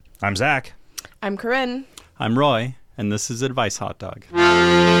I'm Zach. I'm Corinne. I'm Roy, and this is Advice Hot Dog.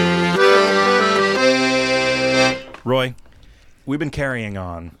 Roy, we've been carrying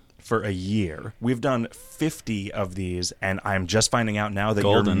on for a year. We've done 50 of these, and I'm just finding out now that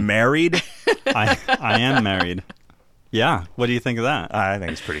you're married. I am married. Yeah. What do you think of that? I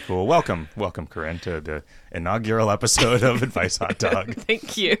think it's pretty cool. Welcome, Corinne, to the inaugural episode of Advice Hot Dog.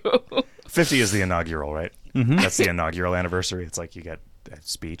 Thank you. 50 is the inaugural, right? Mm-hmm. That's the inaugural anniversary. It's like you get a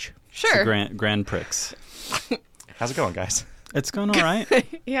speech. Sure. Grand Prix. How's it going, guys? It's going all right.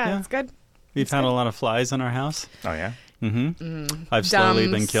 Yeah, it's good. We've had a lot of flies in our house. Oh, yeah? Mm-hmm. I've slowly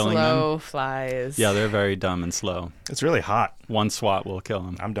been killing slow them. flies. Yeah, they're very dumb and slow. It's really hot. One swat will kill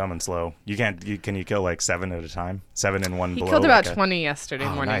them. I'm dumb and slow. Can you kill like 7 at a time? 7 in one blow? He killed about like 20 yesterday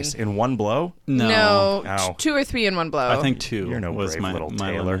morning. Nice. In one blow? No, Ow. 2 or 3 in one blow. I think 2 You're no was brave my little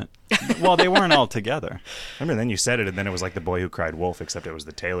my tailor. limit. Well, they weren't all together. Remember, then you said it, and then it was like the boy who cried wolf, except it was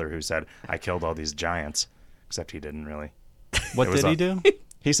the tailor who said, I killed all these giants. Except he didn't really. What did he do?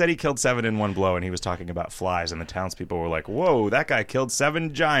 He said he killed 7 in one blow, and he was talking about flies, and the townspeople were like, whoa, that guy killed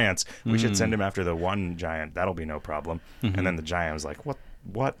 7 giants. We should send him after the one giant. That'll be no problem. And then the giant was like,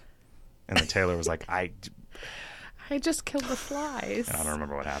 what? And the tailor was like, I just killed the flies. don't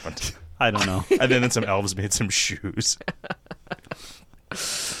remember what happened. I don't know. And then some elves made some shoes.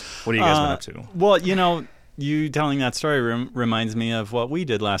 What have you guys been up to? Well, you telling that story reminds me of what we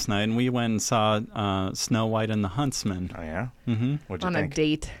did last night, and we went and saw Snow White and the Huntsman. Oh, yeah? Mm-hmm. What'd you On think? a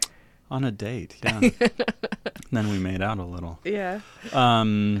date. On a date, yeah. Then we made out a little. Yeah. I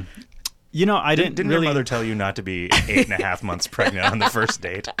didn't Didn't really... your mother tell you not to be 8.5 months pregnant on the first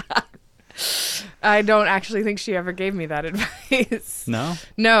date? I don't actually think she ever gave me that advice. No?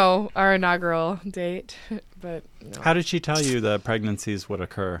 No, our inaugural date. But no. How did she tell you the pregnancies would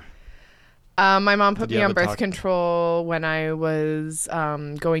occur? My mom put Did you me have on a birth talk? control when I was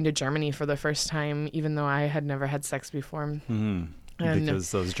going to Germany for the first time, even though I had never had sex before. Mm-hmm. And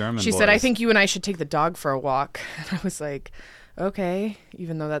Because those German she boys... said, I think you and I should take the dog for a walk. And I was like, okay,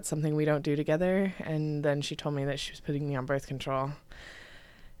 even though that's something we don't do together. And then she told me that she was putting me on birth control.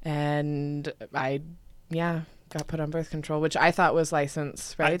 And I got put on birth control, which I thought was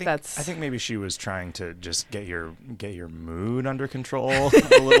license, right? I think maybe she was trying to just get your mood under control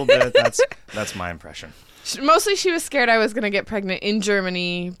a little bit. That's my impression. Mostly she was scared I was going to get pregnant in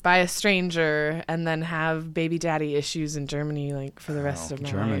Germany by a stranger and then have baby daddy issues in Germany like for the rest of my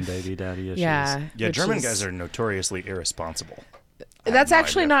German life. baby daddy issues. Yeah. German guys are notoriously irresponsible. That's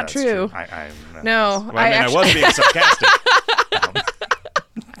actually not true. No. I was being sarcastic.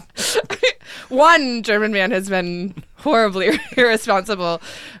 One German man has been horribly irresponsible,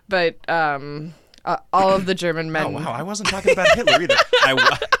 but all of the German men... Oh, wow. I wasn't talking about Hitler either.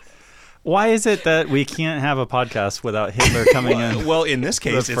 Why is it that we can't have a podcast without Hitler coming in? Well, in this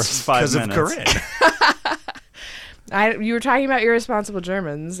case, the it's first 5 because of minutes. Corinne. You were talking about irresponsible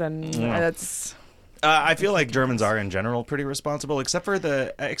Germans, and that's... I feel like Germans are in general pretty responsible, except for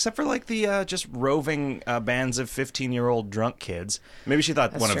the just roving bands of 15-year-old drunk kids. Maybe she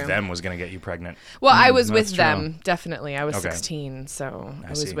thought That's one true. of them was going to get you pregnant. Well, I was that's with true. them, definitely. I was Okay. 16, so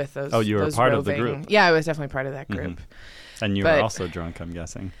I was see. with those. Oh, you were those part of the roving- group. Yeah, I was definitely part of that group. And you were But- also drunk, I'm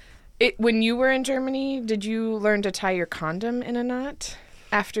guessing. When you were in Germany, did you learn to tie your condom in a knot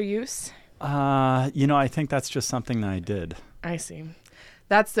after use? I think that's just something that I did. I see.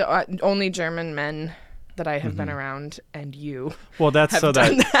 That's the only German men that I have been around, and you Well, that's have so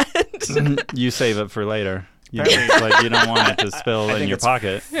done that you save it for later. You don't want it to spill I in think your it's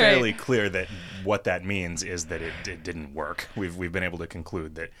pocket. fairly clear that what that means is that it didn't work. We've been able to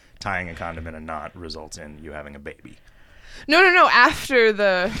conclude that tying a condom in a knot results in you having a baby. No. After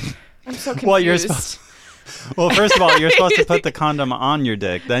the... I'm so confused. Well, you're supposed. Well, first of all, you're supposed to put the condom on your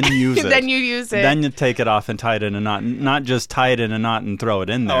dick, then use it. Then you use it. Then you take it off and tie it in a knot, not just tie it in a knot and throw it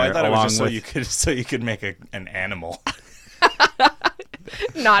in there. Oh, I thought it was just with... so you could make an animal.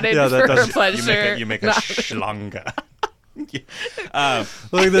 Knotted Yeah, that for does- pleasure. You make a schlanga.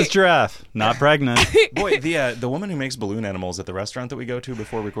 Look at this giraffe, not pregnant. Boy, the woman who makes balloon animals at the restaurant that we go to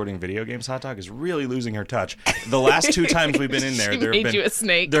before recording Video Games Hot Dog is really losing her touch. The last 2 times we've been in there, She there made have been you a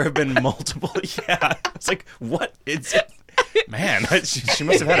snake. There have been multiple. Yeah, it's like what is it? Man, she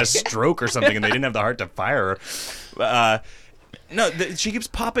must have had a stroke or something, and they didn't have the heart to fire her. She keeps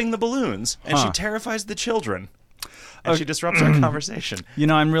popping the balloons, and she terrifies the children. And she disrupts our conversation.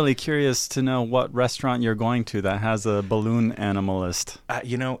 I'm really curious to know what restaurant you're going to that has a balloon animalist.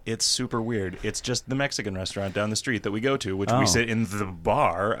 It's super weird. It's just the Mexican restaurant down the street that we go to, which we sit in the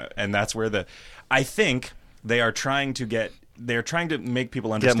bar, and that's where I think they are trying to get they're trying to make people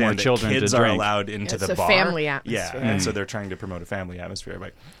more understand that children to kids are drink. allowed into It's the a bar. family atmosphere. Yeah, and so they're trying to promote a family atmosphere.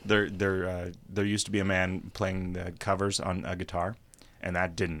 Like there used to be a man playing the covers on a guitar, and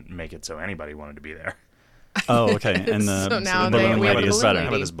that didn't make it so anybody wanted to be there. Oh, okay. And the, So now the they- balloon we have a lady is balloon better. lady. How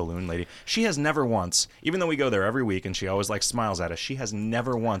about this balloon lady? She has never once, even though we go there every week and she always like smiles at us, she has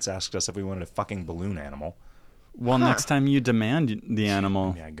never once asked us if we wanted a fucking balloon animal. Well, next time you demand the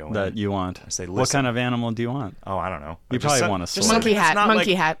animal Yeah, go in. that you want. say, what "Listen." kind of animal do you want? Oh, I don't know. You Just probably some- want a just sword. something Monkey that's hat, not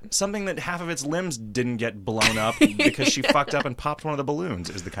monkey like- hat. Something that half of its limbs didn't get blown up because she fucked up and popped one of the balloons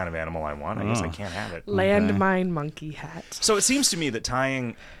is the kind of animal I want. I guess I Oh. can't have it. Landmine monkey hat. So it seems to me that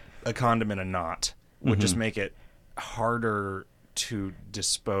tying a condom in a knot would Mm-hmm. just make it harder to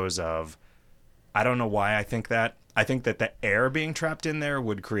dispose of. I don't know why I think that. I think that the air being trapped in there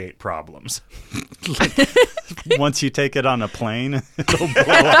would create problems. Once you take it on a plane, it'll blow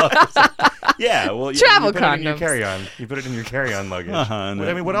up. Yeah, well, Travel you put it in your condoms. carry-on. You put it in your carry-on luggage. And What-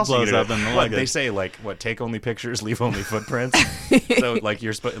 I it mean, what else are you blows gonna up do? in the What, they luggage. say like what? Take only pictures, leave only footprints. So like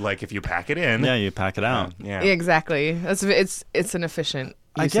like if you pack it in. Yeah, you pack it out. Yeah. Exactly. It's an efficient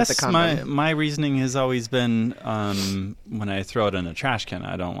I use of the guess condom. my reasoning has always been when I throw it in a trash can,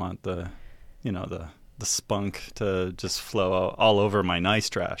 I don't want the spunk to just flow all over my nice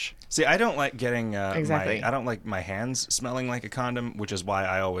trash. See, I don't like getting Exactly. I don't like my hands smelling like a condom, which is why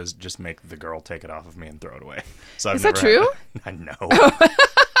I always just make the girl take it off of me and throw it away. So I've Is that never had- true? I know.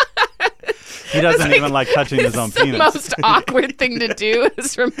 He doesn't even like touching his own It's the penis. most awkward thing to do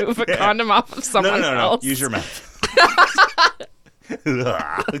is remove a condom off of No, someone no. else. Use your mouth.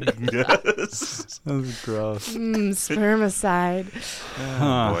 That's gross. Spermicide.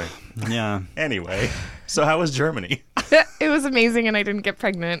 Oh, boy. Yeah. Anyway, so how was Germany? It was amazing, and I didn't get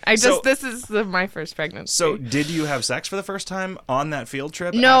pregnant. This is my first pregnancy. So, did you have sex for the first time on that field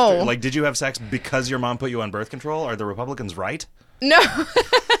trip? No. Like, did you have sex because your mom put you on birth control? Are the Republicans right? No.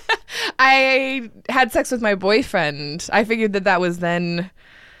 I had sex with my boyfriend. I figured that was then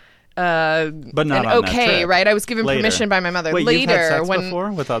But not an on that okay, trip. right? I was given Later. permission by my mother. Wait, Later, you've had sex when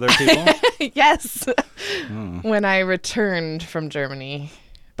before with other people? yes, Hmm. when I returned from Germany,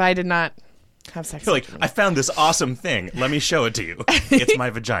 but I did not have sex. You're in like, Germany. I found this awesome thing. Let me show it to you. It's my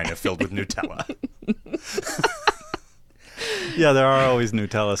vagina filled with Nutella. Yeah, there are always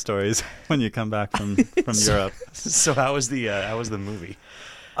Nutella stories when you come back from Europe. So how was the movie?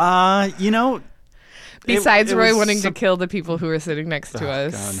 You know, Besides it Roy was wanting to some- kill the people who were sitting next to Oh,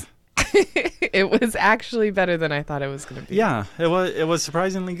 us, it was actually better than I thought it was going to be. yeah, it was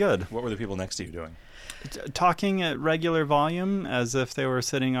surprisingly good. What were the people next to you doing? Talking at regular volume as if they were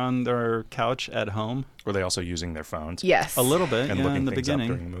sitting on their couch at home. Were they also using their phones? Yes. A little bit, And yeah, looking in the things up beginning.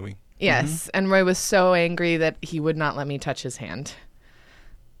 during the movie? Yes, and Roy was so angry that he would not let me touch his hand.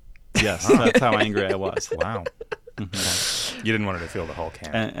 Yes, that's how angry I was. Wow. You didn't want her to feel the whole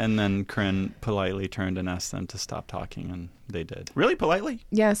can. And then Corinne politely turned and asked them to stop talking, and they did. Really politely?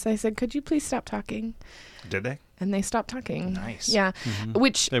 Yes, I said, could you please stop talking? Did they? And they stopped talking. Nice. Yeah,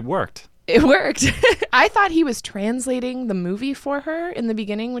 which It worked. it worked. I thought he was translating the movie for her in the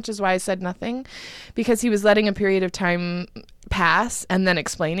beginning, which is why I said nothing, because he was letting a period of time pass and then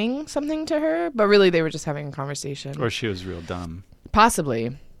explaining something to her. But really, they were just having a conversation. Or she was real dumb.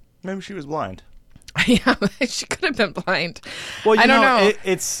 Possibly. Maybe she was blind. Yeah, she could have been blind. Well, you I don't know.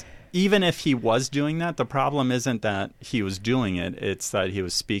 It's even if he was doing that, the problem isn't that he was doing it; it's that he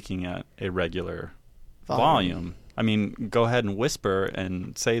was speaking at a regular volume. I mean, go ahead and whisper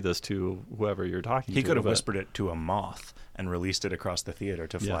and say this to whoever you're talking to. He could have but- whispered it to a moth and released it across the theater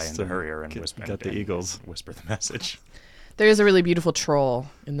to fly Yes, into to Hurrier and get- whisper get the and eagles. whisper the message. There is a really beautiful troll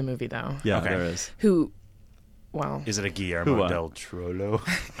in the movie, though. Yeah, Okay. there is. Who, well, Is it a Guillermo Who, del Trollo?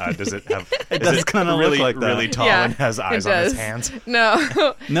 Does it have? It does kinda look really, like that. really tall Yeah, and has eyes it on his does. hands.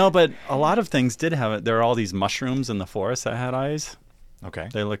 no. No, but a lot of things did have it. There are all these mushrooms in the forest that had eyes. Okay.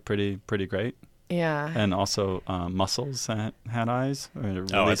 They look pretty great, Yeah. and also mussels that had eyes.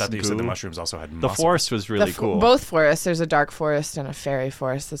 Oh, I thought that you said the mushrooms also had The muscles. forest was really cool. Both forests. There's a dark forest and a fairy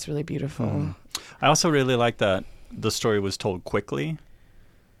forest that's really beautiful. Mm. I also really like that the story was told quickly.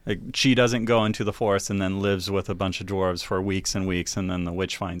 Like, she doesn't go into the forest and then lives with a bunch of dwarves for weeks and weeks, and then the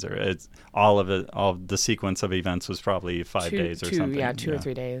witch finds her. It's all of the sequence of events was probably 5 days or something. Yeah, 2 or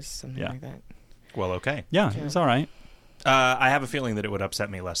 3 days, something Yeah. like that. Well, okay. Yeah, it's all right. I have a feeling that it would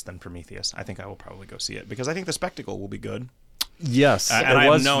upset me less than Prometheus. I think I will probably go see it because I think the spectacle will be good. Yes, and it I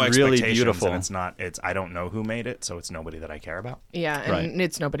was have no really expectations, beautiful. and it's not. It's I don't know who made it, so it's nobody that I care about. Yeah, and Right.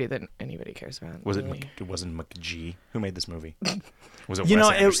 it's nobody that anybody cares about. Was really. it wasn't McGee who made this movie? Was it You Wes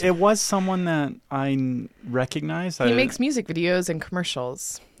know, Anderson? it was someone that I recognize. He makes music videos and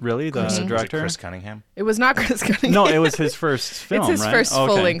commercials. really the Was it director. Chris Cunningham? It was not Chris Cunningham. No, it was his first film. his right? first Okay.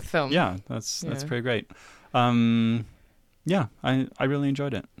 full-length film. Yeah, that's Yeah. pretty great. Yeah, I really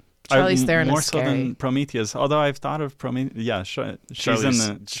enjoyed it. Charlize Theron more is so scary. than Prometheus. Although I've thought of Prometheus. Yeah, she's Charlize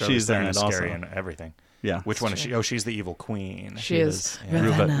in Theron it is also. scary and everything. Yeah, Which one is she? Oh, she's the evil queen. She is. Yeah.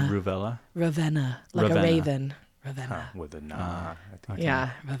 Ravenna. Ruvella. Ravenna. Like Ravenna. a raven. Ravenna. With a nah. I think. Yeah,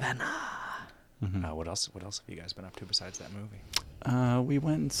 Ravenna. What else? What else have you guys been up to besides that movie? We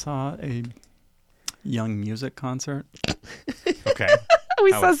went and saw a Young Music concert. Okay.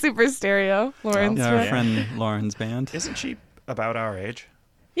 We How saw was- Super Stereo, Lauren's Yeah, our friend. friend Lauren's band. Isn't she about our age?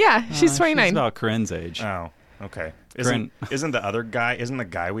 Yeah, she's 29. She's about Corinne's age. Oh, okay. Corinne. Isn't the other guy? Isn't the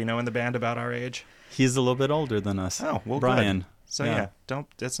guy we know in the band about our age? He's a little bit older than us. Oh, well, Brian. Good. So yeah, don't.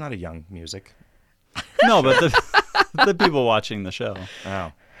 It's not a young music. No, but the people watching the show.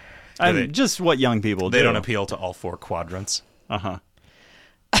 Oh, And just what young people do. they don't appeal to all four quadrants Uh-huh.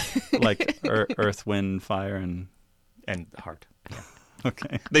 Like Earth, Wind, Fire, and... Heart.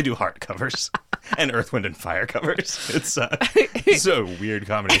 Okay. They do heart covers and Earth, Wind, and Fire covers. It's a weird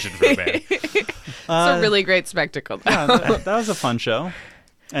combination for a band. It's a really great spectacle. Though. Yeah, that was a fun show.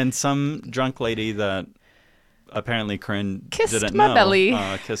 And some drunk lady that apparently Corinne Kissed didn't my know belly.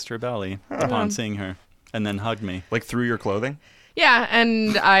 kissed her belly upon seeing her, and then hugged me. Like through your clothing. Yeah,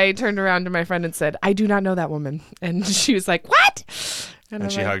 and I turned around to my friend and said, "I do not know that woman." And she was like, "What?" And I'm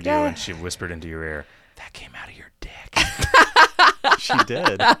she like, hugged "Yeah." you and she whispered into your ear, "That came out of your dick." She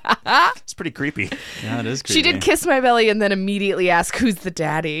did. It's pretty creepy. Yeah, it is creepy. She did kiss my belly and then immediately ask, "Who's the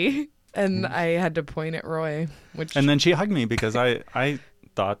daddy?" And I had to point at Roy, which And then she hugged me because I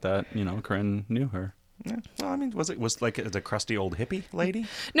thought that, Corinne knew her. Yeah. Well, I mean, was like the crusty old hippie lady?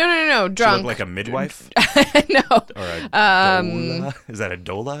 no, She drunk. looked like a midwife No, or a doula? Is that a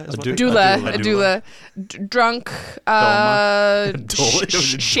doula? Is what they- doula, a doula, drunk, Doula. It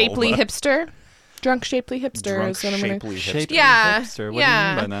was a shapely doula. hipster. Drunk, shapely hipster Drunk, is what I'm gonna. shapely Shapely hipster. Yeah, hipster. What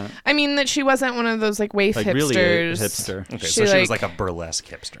yeah. do you mean by that? I mean that she wasn't one of those like waif Like hipsters. really a hipster. Okay, She, so she was like a burlesque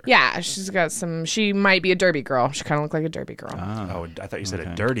hipster. Yeah, she's got some. She might be a derby girl. She kind of looked like a derby girl. Oh, I thought you said a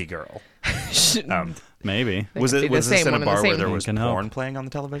Okay. dirty girl. She- Maybe. They Was could be it the was this same in a one and the bar where same there one. was Can help. porn playing on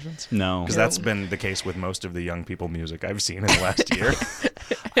the televisions? No. Because that's been the case with most of the young people music I've seen in the last year.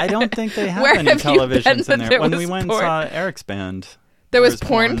 I don't think they have Where any have you been televisions that in there. there When was we went porn? and saw Eric's band, There was there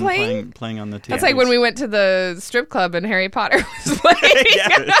porn playing? playing on the TV. That's like when we went to the strip club and Harry Potter was playing.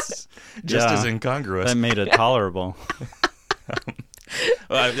 Yes, just Yeah. as incongruous. That made it tolerable.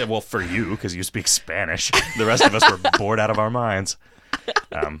 Well, for you, because you speak Spanish. The rest of us were bored out of our minds.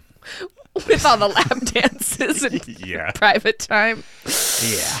 With all the lap dances and Yeah. private time.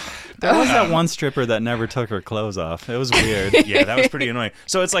 Yeah. There was that one stripper that never took her clothes off. It was weird. Yeah, that was pretty annoying.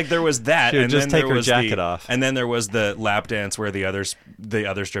 So it's like there was that, She would and just then take there her was jacket off. and then there was the lap dance where the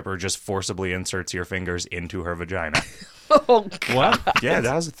other stripper just forcibly inserts your fingers into her vagina. Oh, God. What? Yeah,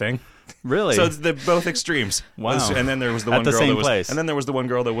 that was a thing. Really? So it's the both extremes. Wow. And then there was the At one the girl same that was, place. and then there was the one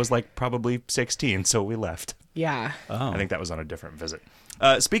girl that was like probably 16. So we left. Yeah. Oh. I think that was on a different visit.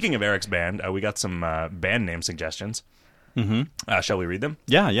 Speaking of Eric's band, we got some band name suggestions. Mm-hmm. Shall we read them?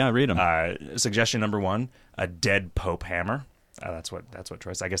 Yeah, read them. Suggestion number 1: a dead Pope hammer. That's what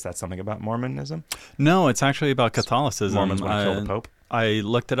Troy said. I guess that's something about Mormonism. No, it's actually about Catholicism. Mormons want to kill the Pope. I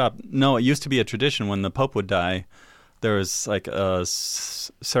looked it up. No, it used to be a tradition when the Pope would die. There was like a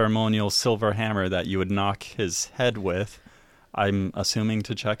ceremonial silver hammer that you would knock his head with. I'm assuming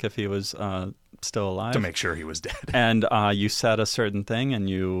to check if he was still alive. To make sure he was dead. And you said a certain thing, and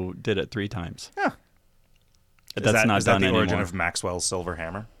you did it 3 times. Yeah. That's not is that done the anymore. origin of Maxwell's Silver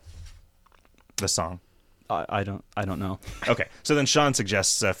Hammer? The song. I don't know. Okay, so then Sean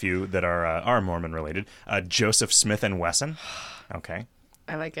suggests a few that are Mormon related. Joseph Smith and Wesson. Okay.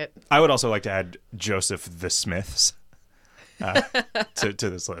 I like it. I would also like to add Joseph the Smiths to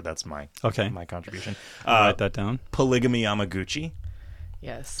this. That's my contribution. I'll write that down. Polygamy Yamaguchi.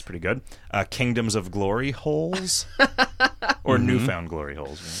 Yes. Pretty good. Kingdoms of Glory Holes. Or Newfound Glory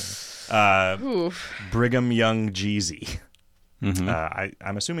Holes. Oof. Brigham Young Jeezy.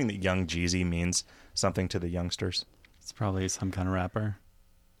 I'm assuming that Young Jeezy means something to the youngsters. It's probably some kind of rapper.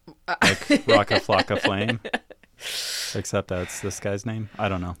 Like Rocka Flocka Flame. Except that's this guy's name. I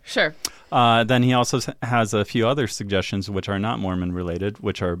don't know. Sure. Then he also has a few other suggestions which are not Mormon related,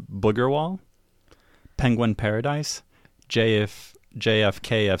 which are Booger Wall, Penguin Paradise,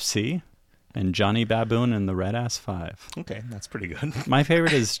 JFKFC, and Johnny Baboon and the Red Ass 5. Okay, that's pretty good. My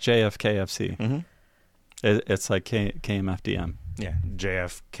favorite is JFKFC. Mm-hmm. It's like KMFDM. Yeah,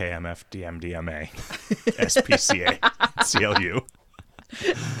 JF, KMF, DMDMA, SPCA, CLU.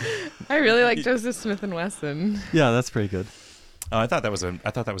 I really like Joseph Smith and Wesson. Yeah, that's pretty good. Oh, I thought that was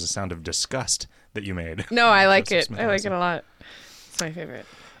a sound of disgust that you made. No, I like Joseph it. Smith I and like Wesson. it a lot. It's my favorite.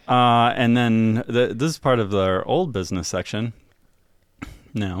 And then this is part of their old business section.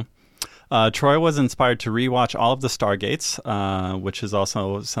 Now, Troy was inspired to rewatch all of the Stargates, which is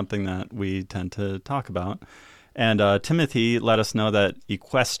also something that we tend to talk about. And Timothy let us know that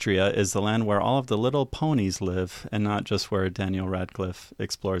Equestria is the land where all of the little ponies live, and not just where Daniel Radcliffe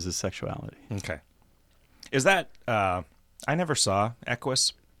explores his sexuality. Okay. Is that... I never saw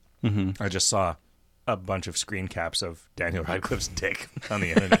Equus. Mm-hmm. I just saw a bunch of screen caps of Daniel Radcliffe's dick on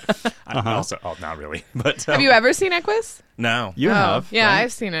the internet. Also, not really. But Have you ever seen Equus? No. You have. Yeah, right?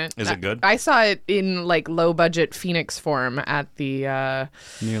 I've seen it. Is it good? I saw it in like low budget Phoenix form at the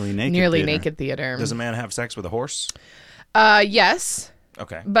Nearly Naked Nearly Theater. Naked Theater. Does a man have sex with a horse? Yes,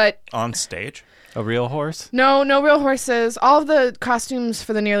 Okay. but On stage? A real horse? no real horses. All of the costumes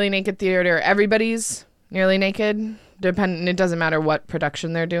for the Nearly Naked Theater, everybody's nearly naked. It doesn't matter what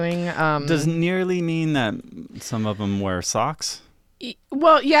production they're doing. Does nearly mean that some of them wear socks?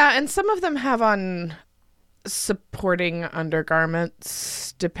 Well, yeah, and some of them have on supporting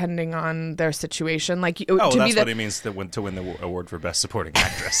undergarments depending on their situation. Like, Oh, to that's be what it means to win the award for Best Supporting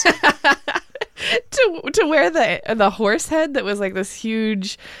Actress. to wear the horse head that was like this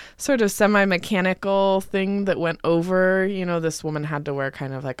huge sort of semi-mechanical thing that went over, this woman had to wear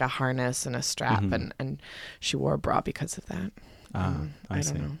kind of like a harness and a strap, and she wore a bra because of that. I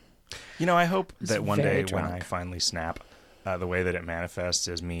see. don't know. I hope that one very day when drunk. I finally snap, the way that it manifests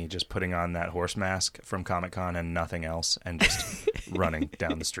is me just putting on that horse mask from Comic-Con and nothing else and just running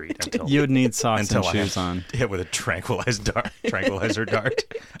down the street until You would need socks and until I shoes am on. hit with a tranquilizer dart,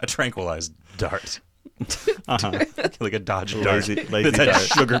 a tranquilized dart. Like a Dodge dart Lazy that's had dart.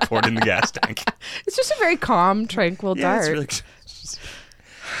 sugar poured in the gas tank. It's just a very calm, tranquil dart. It's really.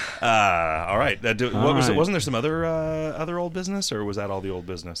 All right. All right. Wasn't there some other old business, or was that all the old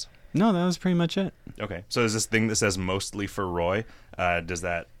business? No, that was pretty much it. Okay. So is this thing that says mostly for Roy? Does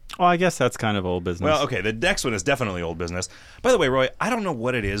that? Well, I guess that's kind of old business. Well, okay. The next one is definitely old business. By the way, Roy, I don't know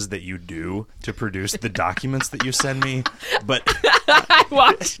what it is that you do to produce the documents that you send me, but I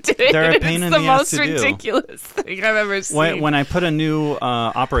watched it. They're a pain it's in the the ass most to do. ridiculous thing I've ever seen. When I put a new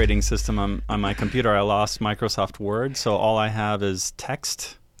operating system on my computer, I lost Microsoft Word, so all I have is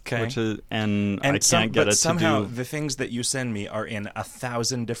text. Okay. Which is, and I can't get it somehow to do. the things that you send me are in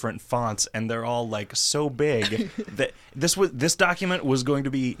 1,000 different fonts, and they're all like so big that this document was going to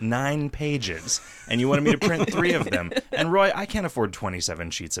be 9 pages, and you wanted me to print 3 of them. And Roy, I can't afford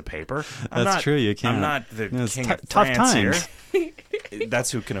 27 sheets of paper. That's true, you can't. I'm not the It's king of tough France times. here. That's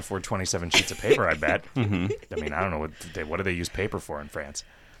who can afford 27 sheets of paper, I bet. Mm-hmm. I mean, I don't know what do they use paper for in France.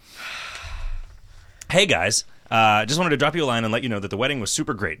 Hey guys. Just wanted to drop you a line and let you know that the wedding was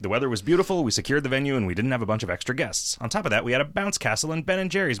super great. The weather was beautiful, we secured the venue, and we didn't have a bunch of extra guests. On top of that, we had a bounce castle and Ben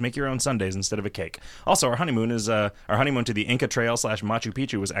 & Jerry's make your own sundaes instead of a cake. Also, our honeymoon to the Inca Trail / Machu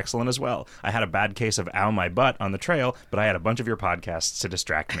Picchu was excellent as well. I had a bad case of ow my butt on the trail, but I had a bunch of your podcasts to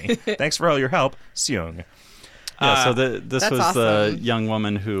distract me. Thanks for all your help, Seung. Yeah, so this that's was the awesome. young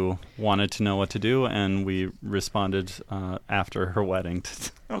woman who wanted to know what to do, and we responded after her wedding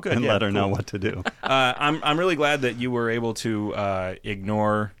and let her know what to do. I'm really glad that you were able to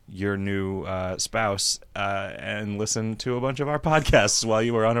ignore your new spouse and listen to a bunch of our podcasts while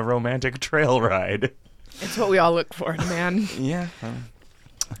you were on a romantic trail ride. It's what we all look for, man. Yeah.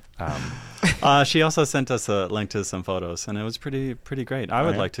 She also sent us a link to some photos, and it was pretty great. I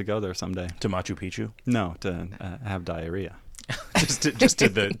would yeah? like to go there someday. To Machu Picchu, No, to have diarrhea. just to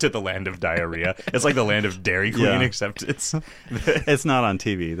the land of diarrhea. It's like the land of Dairy Queen, Yeah. except it's It's not on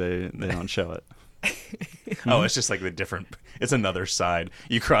TV. They don't show it. oh, it's just like the different. It's another side.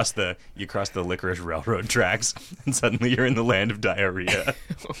 You cross the licorice railroad tracks, and suddenly you're in the land of diarrhea.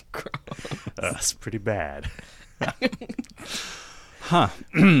 Oh, gross. It's pretty bad. Huh.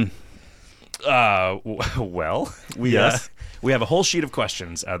 Well, we have a whole sheet of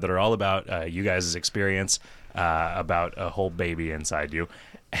questions that are all about you guys' experience about a whole baby inside you.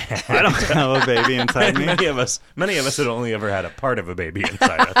 I don't have a baby inside me. Many of us had only ever had a part of a baby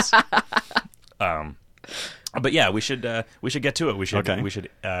inside us. But yeah, we should get to it. We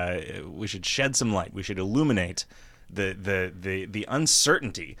should shed some light. We should illuminate the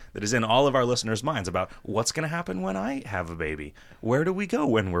uncertainty that is in all of our listeners' minds about what's going to happen when I have a baby. Where do we go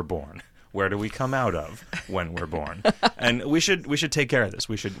when we're born? Where do we come out of when we're born? And we should take care of this.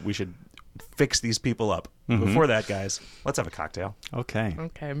 We should fix these people up. Before that, guys, let's have a cocktail. Okay.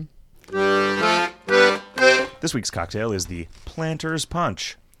 Okay. This week's cocktail is the Planter's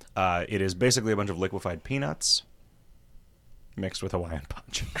Punch. It is basically a bunch of liquefied peanuts mixed with Hawaiian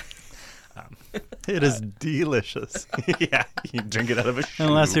Punch. It is delicious. Yeah, you drink it out of a shoe.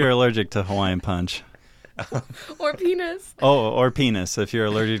 Unless you're allergic to Hawaiian Punch. Or penis. Oh, or penis. If you're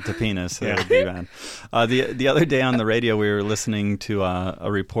allergic to penis, that would be bad. The other day on the radio, we were listening to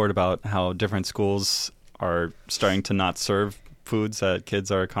a report about how different schools are starting to not serve foods that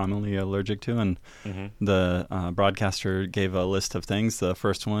kids are commonly allergic to, and the broadcaster gave a list of things. The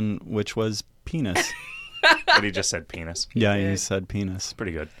first one, which was penis. But he just said penis. Yeah, did. he said penis.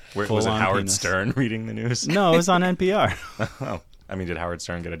 Pretty good. Was it Full-on Howard penis. Stern reading the news? No, it was on NPR. Oh, I mean, did Howard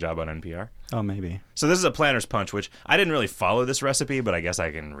Stern get a job on NPR? Oh, maybe. So this is a Planter's Punch, which I didn't really follow this recipe, but I guess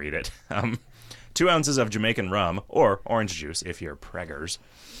I can read it. 2 ounces of Jamaican rum, or orange juice if you're preggers,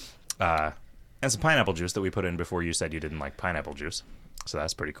 and some pineapple juice that we put in before you said you didn't like pineapple juice. So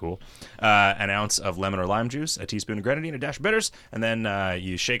that's pretty cool. An ounce of lemon or lime juice, a teaspoon of grenadine, a dash of bitters, and then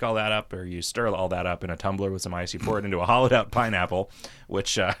you shake all that up, or you stir all that up in a tumbler with some ice. You pour it into a hollowed-out pineapple,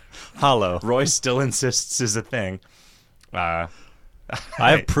 which Hollow. Roy still insists is a thing. I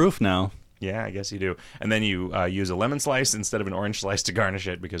have proof now. Yeah, I guess you do. And then you use a lemon slice instead of an orange slice to garnish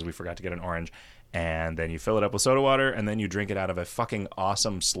it because we forgot to get an orange. And then you fill it up with soda water, and then you drink it out of a fucking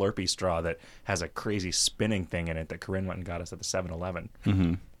awesome Slurpee straw that has a crazy spinning thing in it that Corinne went and got us at the 7-Eleven.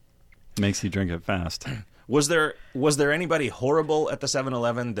 Makes you drink it fast. Was there anybody horrible at the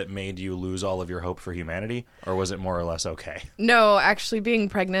 7-Eleven that made you lose all of your hope for humanity, or was it more or less okay? No, actually, being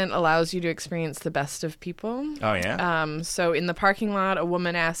pregnant allows you to experience the best of people. Oh, yeah? So in the parking lot, a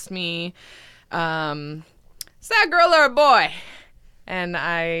woman asked me, "Is that a girl or a boy?" And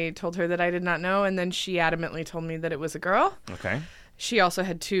I told her that I did not know, and then she adamantly told me that it was a girl. Okay. She also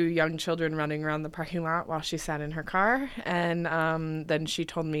had 2 young children running around the parking lot while she sat in her car, and then she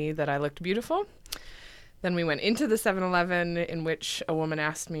told me that I looked beautiful. Then we went into the 7-Eleven, in which a woman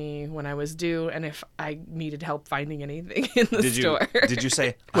asked me when I was due and if I needed help finding anything in the store. Did you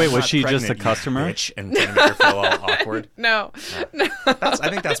say, Wait, "I'm was not she just pregnant, a customer?" you bitch," and trying to make her feel all awkward? No. I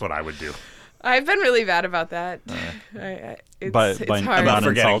think that's what I would do. I've been really bad about that. It's By hard. not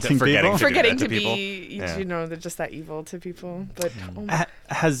Forgetting insulting to people? do Forgetting that to people. be, Yeah. they're just that evil to people. But oh my-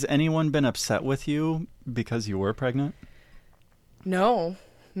 Has anyone been upset with you because you were pregnant? no,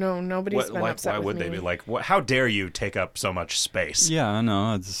 nobody's been upset Why with would me. they be like? How dare you take up so much space? Yeah, I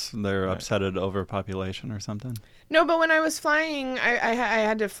know. They're upset at overpopulation or something. No, but when I was flying, I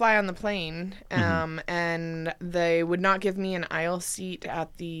had to fly on the plane, and they would not give me an aisle seat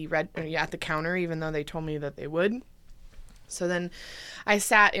at the counter, even though they told me that they would. So then I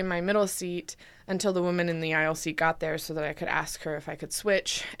sat in my middle seat until the woman in the aisle seat got there so that I could ask her if I could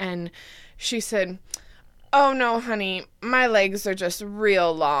switch. And she said, "Oh, no, honey, my legs are just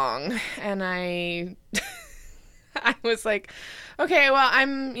real long." And I was like, okay, well,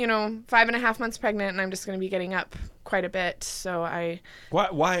 I'm, 5.5 months pregnant, and I'm just going to be getting up quite a bit. So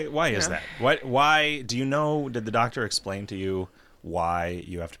Why is that? Why do you know? Did the doctor explain to you why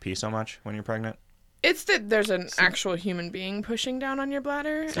you have to pee so much when you're pregnant? it's that there's an actual human being pushing down on your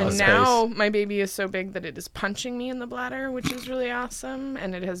bladder. So And space. now my baby is so big that it is punching me in the bladder, which is really awesome.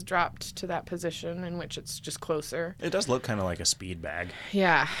 And it has dropped to that position in which it's just closer. It does look kind of like a speed bag.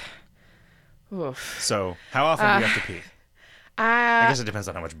 Yeah. Oof. So how often do you have to pee? I guess it depends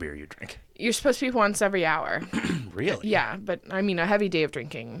on how much beer you drink. You're supposed to pee once every hour. Really? Yeah, but I mean a heavy day of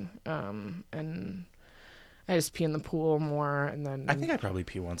drinking. And I just pee in the pool more, and then I think I probably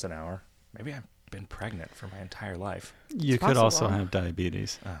pee once an hour. Maybe I've been pregnant for my entire life. You It's could also possible. have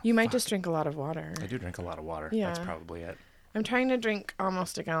diabetes. Oh, you might fuck. just drink a lot of water. I do drink a lot of water. Yeah. That's probably it. I'm trying to drink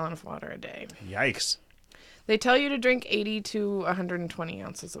almost a gallon of water a day. Yikes. They tell you to drink 80 to 120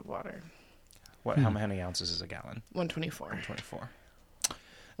 ounces of water. What? How many ounces is a gallon? 124. 24.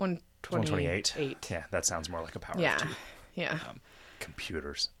 128. 128. Yeah, that sounds more like a power Yeah. of two. Yeah.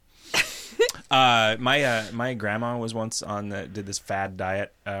 Computers. My grandma was once did this fad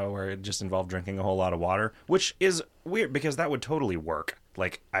diet where it just involved drinking a whole lot of water, which is weird because that would totally work.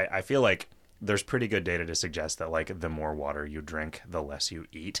 Like I feel like there's pretty good data to suggest that like the more water you drink, the less you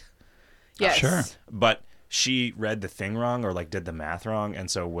eat. Yes. Sure. But she read the thing wrong or like did the math wrong, and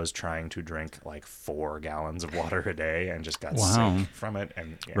so was trying to drink like 4 gallons of water a day and just got Wow. sick from it.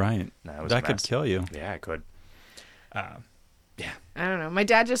 And yeah, Right. no, it was That a could mess. kill you. Yeah, it could. I don't know. My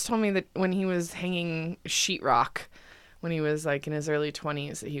dad just told me that when he was hanging sheetrock, when he was like in his early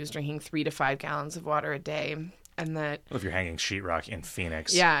 20s, that he was drinking 3 to 5 gallons of water a day. and that Well, if you're hanging sheetrock in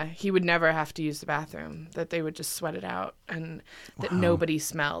Phoenix. yeah, he would never have to use the bathroom, that they would just sweat it out, and that nobody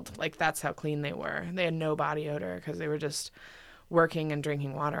smelled. Like, that's how clean they were. They had no body odor because they were just working and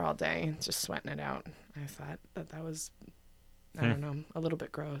drinking water all day, just sweating it out. I thought that was, I don't know, a little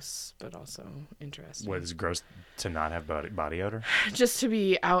bit gross, but also interesting. What, is it gross to not have body odor? Just to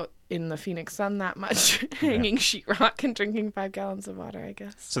be out in the Phoenix sun that much, hanging sheetrock and drinking 5 gallons of water, I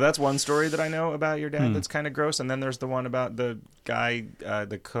guess. So that's one story that I know about your dad that's kind of gross. And then there's the one about the guy,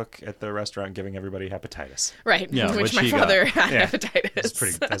 the cook at the restaurant giving everybody hepatitis. Right, Yeah, which which my he got. father had Yeah.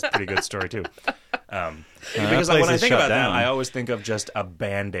 hepatitis. That's a pretty good story, too. place Because when I is think shut about down. that, I always think of just a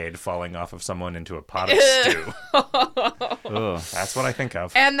Band-Aid falling off of someone into a pot of stew. Ugh. That's what I think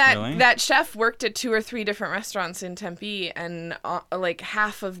of. And Really? that chef worked at 2 or 3 different restaurants in Tempe, and like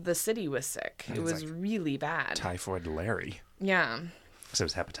half of the city was sick. It was like really bad. Typhoid Larry. Yeah. So it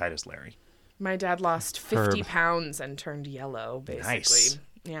was hepatitis Larry. My dad lost 50 Herb. pounds and turned yellow, basically. Nice.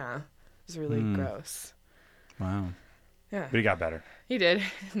 Yeah. It was really gross. Wow. Yeah. But he got better. He did.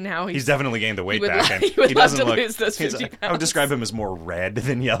 Now He's definitely gained the weight would back. lo- and he would love doesn't to look, lose those he's- 50 I would pounds. describe him as more red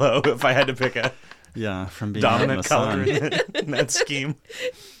than yellow if I had to pick a Yeah, from being out in dominant the color sun. in that scheme.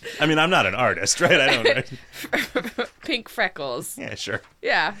 I mean, I'm not an artist, right? I don't. pink freckles. Yeah, sure.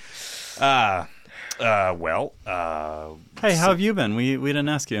 Yeah. Well, Hey, how have you been? We didn't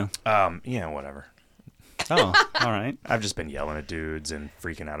ask you. yeah, whatever. Oh, all right. I've just been yelling at dudes and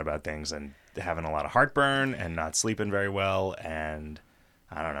freaking out about things and having a lot of heartburn and not sleeping very well, and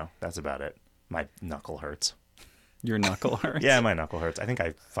I don't know. That's about it. My knuckle hurts. Your knuckle hurts? Yeah, my knuckle hurts. I think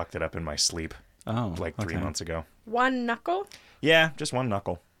I fucked it up in my sleep Oh, like 3 okay. months ago. One knuckle Yeah, just one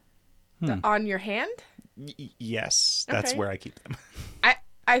knuckle. on your hand? Yes, that's Okay. where I keep them.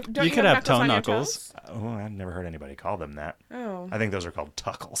 I don't. You could have toe on your knuckles. toes? Oh, I've never heard anybody call them that. Oh. I think those are called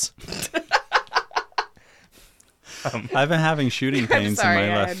tuckles. I've been having shooting pains sorry,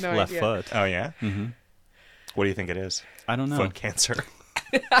 in I my had no left idea. foot. Oh, yeah? Mm-hmm. What do you think it is? I don't know. Foot cancer.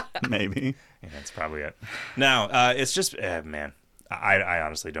 Maybe. Yeah, that's probably it. No, it's just, man, I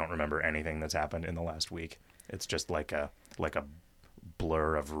honestly don't remember anything that's happened in the last week. It's just like a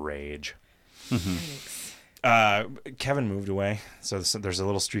blur of rage. Kevin moved away, so there's a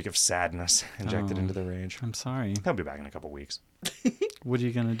little streak of sadness injected into the rage. I'm sorry. He'll be back in a couple weeks. What are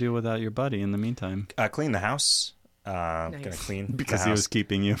you going to do without your buddy in the meantime? Clean the house. Gonna clean Because the he house. was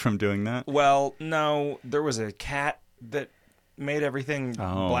keeping you from doing that? Well, no, there was a cat that made everything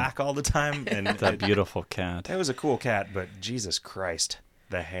Oh. black all the time, and That beautiful cat. it was a cool cat, but Jesus Christ,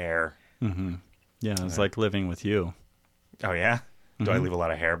 the hair. Yeah, it's like living with you. Oh yeah, do I leave a lot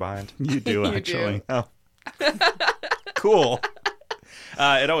of hair behind? You do, actually. Oh, cool.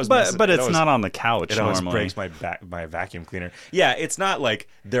 It always, But it's not on the couch It always normally. breaks my vacuum cleaner. Yeah, it's not like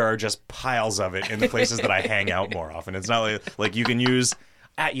there are just piles of it in the places that I hang out more often. It's not like you can use.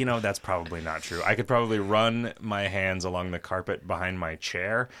 That's probably not true. I could probably run my hands along the carpet behind my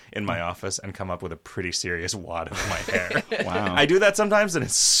chair in my office and come up with a pretty serious wad of my hair. Wow. I do that sometimes, and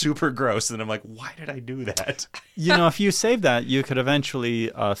it's super gross. And I'm like, why did I do that? If you save that, you could eventually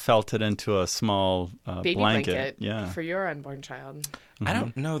felt it into a small Baby blanket Yeah. for your unborn child. I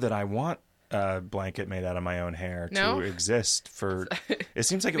don't know that I want a blanket made out of my own hair No? to exist for. It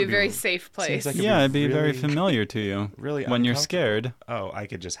seems like it Be would a very safe place. seems like it'd Yeah, it'd be very really- familiar to you. really when you're uncomfortable. scared. Oh, I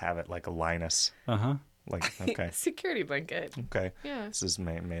could just have it like a Linus. Uh-huh. Like, okay, Security blanket. okay. Yeah. This is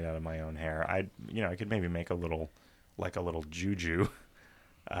made out of my own hair. I could maybe make a little juju.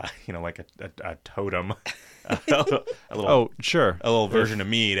 Like a totem. a little, Oh, sure. a little version of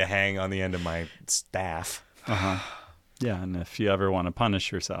me to hang on the end of my staff. Yeah, and if you ever want to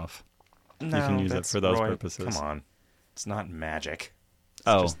punish yourself. No, can use it that's- for those Roy, purposes. Come on, it's not magic.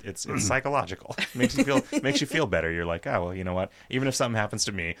 Oh. It's psychological. makes you feel better. You're like, oh well, you know what? Even if something happens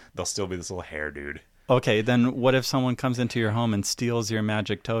to me, there'll still be this little hair dude. Okay, then what if someone comes into your home and steals your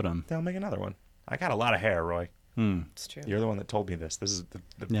magic totem? They'll make another one. I got a lot of hair, Roy. It's true. You're the one that told me this. This is the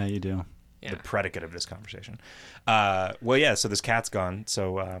Yeah, you do. Yeah. the predicate of this conversation. Well, yeah. So this cat's gone.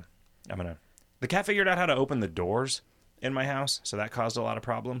 So the cat figured out how to open the doors in my house. So that caused a lot of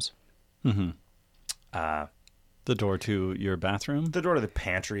problems. The door to your bathroom? The door to the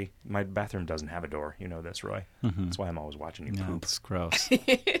pantry. My bathroom doesn't have a door. You know this, Roy. That's why I'm always watching you Yeah, poop. it's gross.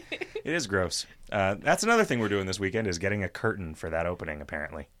 It is gross. That's another thing we're doing this weekend is getting a curtain for that opening,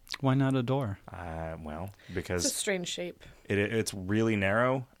 apparently. Why not a door? Well, It's a because strange shape. it's really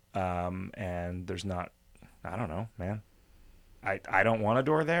narrow, and there's not. I don't know, man. I don't want a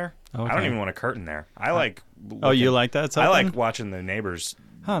door there. I don't Okay. even want a curtain there. I like. Oh, you like that? It's I like open? watching the neighbors.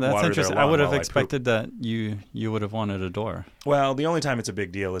 Oh, that's water their interesting. I lawn would have while I expected that you would have wanted a door. Well, the only time it's a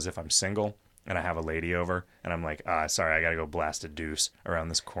big deal is if I'm single and I have a lady over, and I'm like, sorry, I got to go blast a deuce around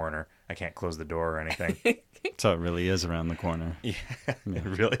this corner. I can't close the door or anything. So it really is around the corner. Yeah,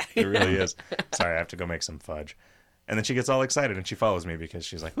 it really is. Sorry, I have to go make some fudge. And then she gets all excited and she follows me because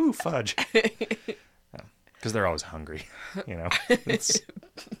she's like, ooh, fudge. Because they're always hungry, you know.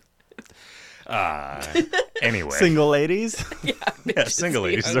 Anyway. Single ladies? Yeah, single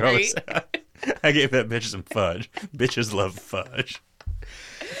ladies. They're always, I gave that bitch some fudge. Bitches love fudge.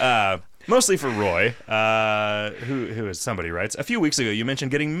 Mostly for Roy, who is somebody writes, a few weeks ago you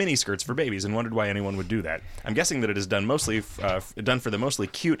mentioned getting mini skirts for babies and wondered why anyone would do that. I'm guessing that it is done mostly done for the mostly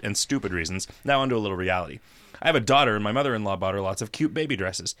cute and stupid reasons. Now onto a little reality. I have a daughter, and my mother-in-law bought her lots of cute baby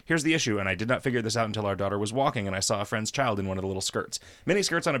dresses. Here's the issue, and I did not figure this out until our daughter was walking, and I saw a friend's child in one of the little skirts. Mini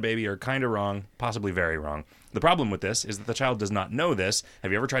skirts on a baby are kind of wrong, possibly very wrong. The problem with this is that the child does not know this.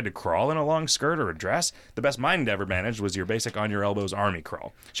 Have you ever tried to crawl in a long skirt or a dress? The best mine ever managed was your basic on-your-elbows army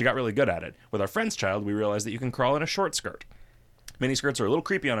crawl. She got really good at it. With our friend's child, we realized that you can crawl in a short skirt. Mini skirts are a little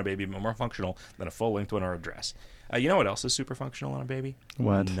creepy on a baby, but more functional than a full-length one or a dress. You know what else is super functional on a baby?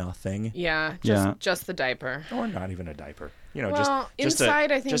 What? Nothing. Yeah, just the diaper. Or not even a diaper. You know, Well, just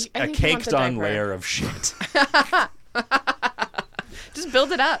inside, a, I think- just I a think you want the caked-on diaper. layer of shit. Just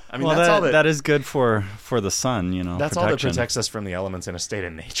build it up. I mean, Well, that's all that is good for the sun, you know. That's all that protection. protects us from the elements in a state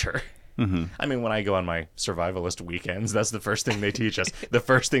of nature. Mm-hmm. I mean, when I go on my survivalist weekends, that's the first thing they teach us. The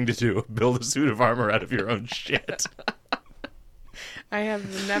first thing to do, build a suit of armor out of your own shit. I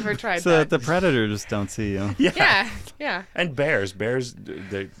have never tried So that. that the predators don't see you. Yeah. And bears,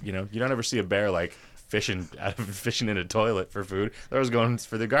 they, you know, you don't ever see a bear like fishing in a toilet for food. They're always going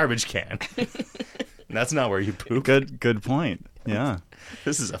for the garbage can. And that's not where you poop. Good point. Yeah.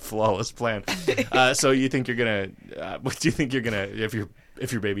 This is a flawless plan. So you think you're gonna? What do you think you're gonna? If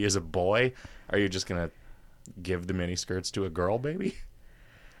your baby is a boy, are you just gonna give the mini skirts to a girl baby?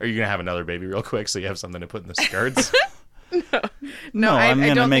 Are you gonna have another baby real quick so you have something to put in the skirts? No, I'm I going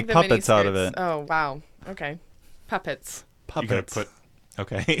to don't make think the mini puppets out of skirts- it. Oh, wow. Okay. Puppets. You're gonna put.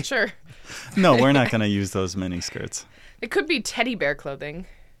 Okay. Sure. No, we're not going to use those mini skirts. It could be teddy bear clothing.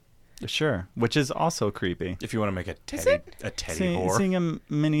 Sure, which is also creepy. If you want to make a Is teddy it? whore. Seeing a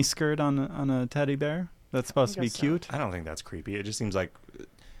mini skirt on a teddy bear that's supposed to be guess so. cute. I don't think that's creepy. It just seems like,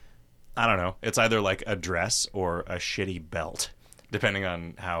 I don't know. It's either like a dress or a shitty belt, depending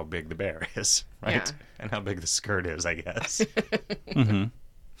on how big the bear is, right? Yeah. And how big the skirt is, I guess. Mm-hmm.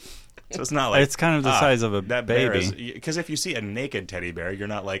 So it's not like It's kind of the size of a that baby. Because if you see a naked teddy bear, you're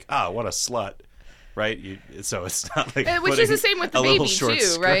not like, what a slut, right? So it's not like Which is the putting same with the a little baby, short too,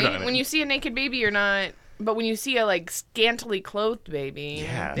 skirt right? on it. When you see a naked baby, you're not... But when you see a, like, scantily clothed baby,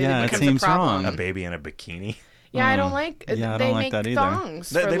 Yeah. it Yeah, it becomes seems a problem. wrong. a baby in a bikini. Yeah, I don't like... Yeah, I they don't like make that either. thongs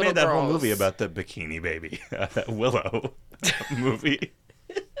They for made little that whole girls. movie about the bikini baby, that Willow movie.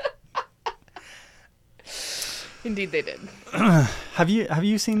 Indeed, they did. Have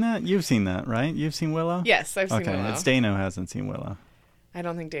you seen that? You've seen that, right? You've seen Willow? Yes, I've seen Okay, Willow. it's Dana who hasn't seen Willow. I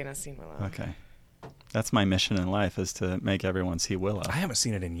don't think Dana's seen Willow. Okay. That's my mission in life, is to make everyone see Willow. I haven't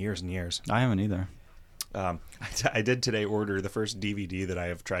seen it in years and years. I haven't either. I did today order the first DVD that I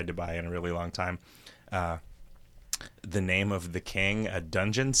have tried to buy in a really long time. The Name of the King, a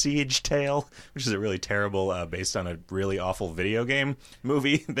Dungeon Siege Tale, which is a really terrible, based on a really awful video game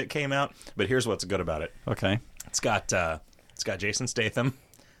movie that came out. But here's what's good about it. Okay. It's got Jason Statham.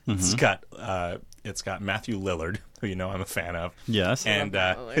 It's got Matthew Lillard, who you know I'm a fan of. Yes. And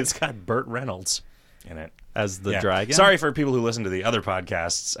Love Lillard. it's got Burt Reynolds in it. As the Yeah. dragon? Sorry for people who listen to the other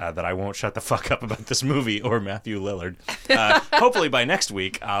podcasts that I won't shut the fuck up about this movie or Matthew Lillard. Hopefully by next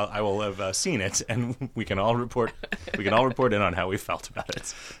week I will have seen it and we can all report in on how we felt about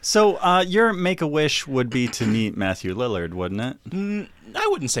it. So your Make-A-Wish would be to meet Matthew Lillard, wouldn't it? I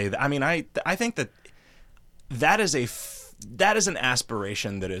wouldn't say that. I mean, I think that is an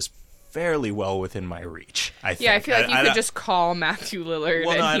aspiration that is fairly well within my reach. I think. Yeah, I feel like you could just call Matthew Lillard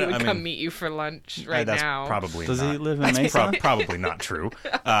Well, no, I and he don't- would I come mean, meet you for lunch right that's now. probably Does not. he live in That's Mesa? probably not true.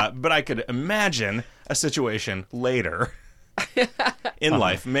 But I could imagine a situation later in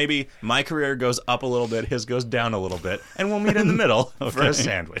life. Maybe my career goes up a little bit, his goes down a little bit, and we'll meet in the middle for a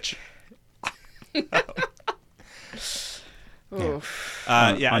sandwich. Oof.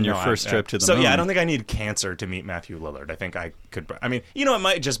 On your first trip to the So moon. yeah, I don't think I need cancer to meet Matthew Lillard. I think I could. I mean, you know, it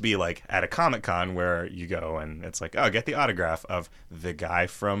might just be like at a Comic-Con where you go and it's like, oh, get the autograph of the guy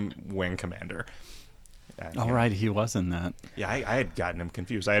from Wing Commander. All right, he was in that. Yeah, I had gotten him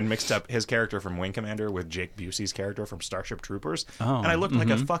confused. I had mixed up his character from Wing Commander with Jake Busey's character from Starship Troopers. Oh, and I looked like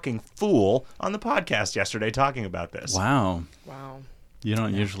a fucking fool on the podcast yesterday talking about this. Wow. Wow. You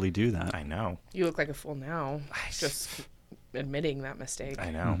don't usually do that. I know. You look like a fool now. Just admitting that mistake.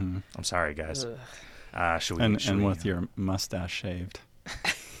 I know. I'm sorry, guys. Should we? And with your mustache shaved.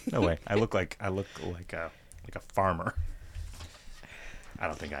 No way. I look like a farmer. I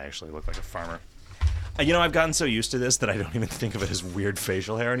don't think I actually look like a farmer. I've gotten so used to this that I don't even think of it as weird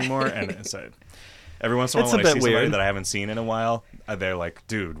facial hair anymore. And it's every once in a while when I see somebody that I haven't seen in a while, they're like,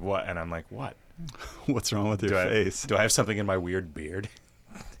 "Dude, what?" And I'm like, "What? What's wrong with your face? Do I have something in my weird beard?"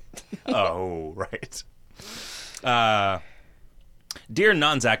 Oh, right. Dear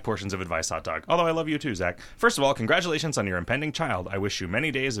non-Zach portions of Advice Hot Dog, although I love you too, Zach. First of all, congratulations on your impending child. I wish you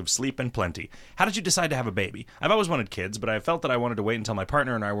many days of sleep and plenty. How did you decide to have a baby? I've always wanted kids, but I felt that I wanted to wait until my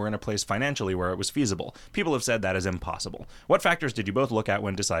partner and I were in a place financially where it was feasible. People have said that is impossible. What factors did you both look at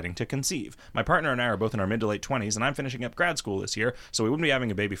when deciding to conceive? My partner and I are both in our mid to late 20s, and I'm finishing up grad school this year, so we wouldn't be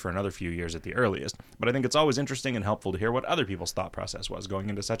having a baby for another few years at the earliest. But I think it's always interesting and helpful to hear what other people's thought process was going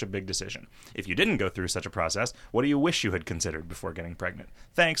into such a big decision. If you didn't go through such a process, what do you wish you had considered before getting pregnant?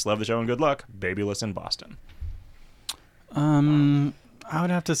 Thanks, love the show, and good luck. Babyless in Boston. I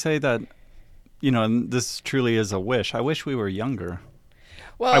would have to say that, this truly is a wish. I wish we were younger.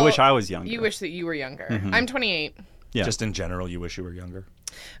 Well, I wish I was younger. You wish that you were younger. I'm 28. Yeah. Just in general, you wish you were younger?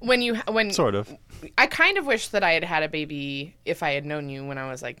 When Sort of. I kind of wish that I had had a baby if I had known you when I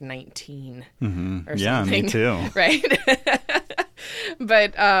was like 19 or something. Yeah, me too. Right?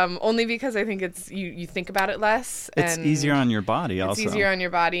 But only because I think it's you think about it less. It's and easier on your body also. It's easier on your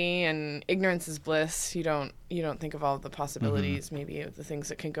body, and ignorance is bliss. You don't think of all of the possibilities, maybe of the things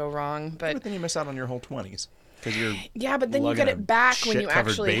that can go wrong. But then you miss out on your whole 20s. Because you're but then you get it back when you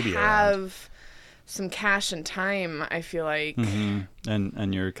actually have some cash and time, I feel like.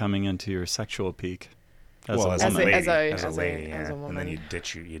 And you're coming into your sexual peak as a as woman. a lady, as a woman. And then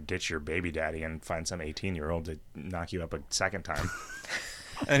you ditch your baby daddy and find some 18-year-old to knock you up a second time.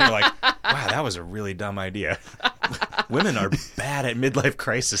 And you're like, wow, that was a really dumb idea. Women are bad at midlife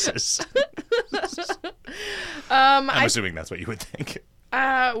crises. I'm assuming that's what you would think.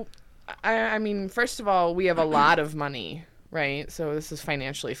 I mean, first of all, we have a lot of money, right? So this is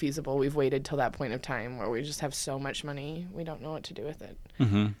financially feasible. We've waited till that point of time where we just have so much money, we don't know what to do with it.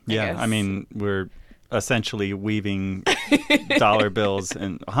 Yeah, I mean, we're essentially weaving dollar bills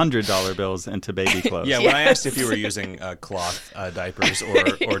and $100 bills into baby clothes. Yeah, when I asked if you were using cloth diapers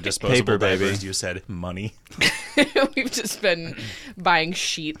or disposable Paper baby. diapers, you said money. We've just been buying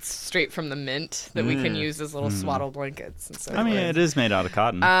sheets straight from the mint that we can use as little swaddle blankets. And so I mean, it is made out of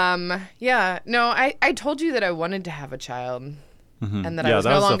cotton. Yeah. No, I told you that I wanted to have a child and that I Yeah, was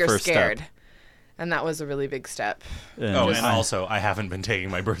that no was the longer first scared. step. And that was a really big step. And And also, I haven't been taking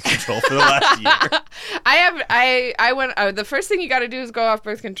my birth control for the last year. I went. The first thing you got to do is go off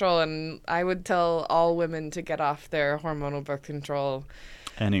birth control, and I would tell all women to get off their hormonal birth control.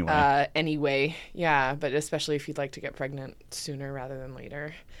 Anyway. Yeah, but especially if you'd like to get pregnant sooner rather than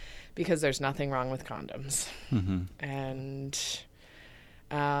later, because there's nothing wrong with condoms. And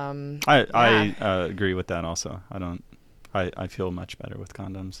I agree with that also. I feel much better with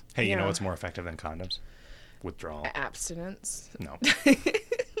condoms. Hey, you know Yeah. what's more effective than condoms? Withdrawal. abstinence, No.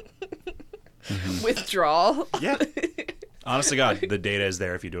 withdrawal. Yeah. Honest to God, the data is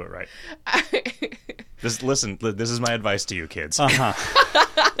there if you do it right. Listen, this is my advice to you kids.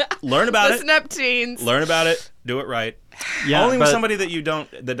 Learn about Listen up, teens. Learn about it. Do it right. Yeah, Only with but- somebody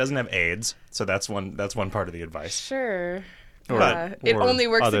that doesn't have AIDS. So that's one part of the advice. Sure. Or- It or only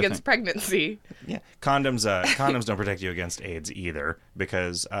works other against thing. pregnancy. Yeah, condoms don't protect you against AIDS either,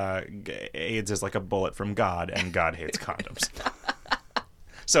 because AIDS is like a bullet from God, and God hates condoms.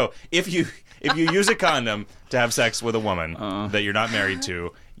 So if you use a condom to have sex with a woman that you're not married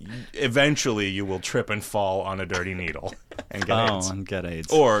to, eventually you will trip and fall on a dirty needle and get AIDS. And get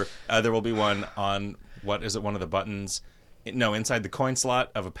AIDS. Or there will be one on one of the buttons? No, inside the coin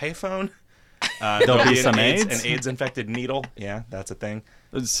slot of a payphone. There'll be some AIDS? An AIDS-infected needle. Yeah, that's a thing.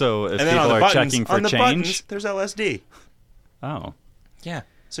 So if And then on people the are buttons, checking for on the change, buttons, there's LSD. oh, Yeah.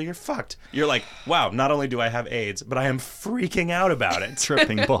 So you're fucked. You're like, wow, not only do I have AIDS, but I am freaking out about it.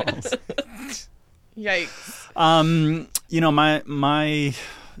 tripping balls. Yikes. My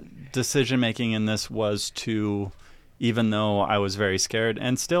decision making in this was to, even though I was very scared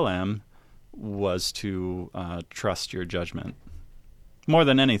and still am, was to trust your judgment more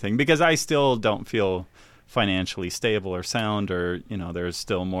than anything, because I still don't feel financially stable or sound, or there's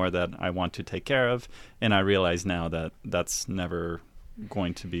still more that I want to take care of, and I realize now that that's never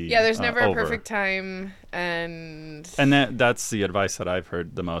going to be Yeah, there's never over. a perfect time, and that's the advice that I've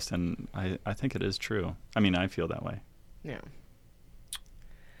heard the most, and I think it is true. I mean, I feel that way. yeah.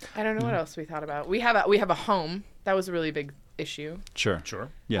 I don't know what else we thought about. We have a home. That was a really big issue. Sure. Sure.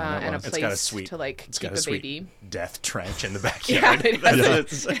 Yeah. that And a was. It's got a place sweet- to like It's keep got a a sweet baby. death trench in the Yeah, backyard.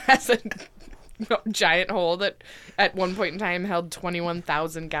 it has a giant hole that at one point in time held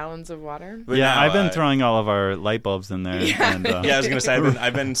 21,000 gallons of water. But Yeah, now, I've been throwing all of our light bulbs in there. Yeah. And, Yeah, I was gonna say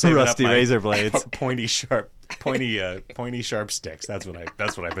I've been saving rusty up my razor blades. pointy sharp sticks. That's what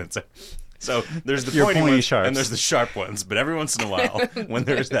I've been saying. So there's the Your pointy pointy ones sharps. and there's the sharp ones. But every once in a while, when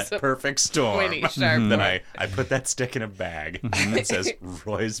there's that There's a perfect storm, pointy sharp then one. I put that stick in a bag that says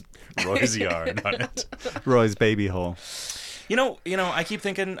Roy's Yard on it. Roy's baby hole. You know, I keep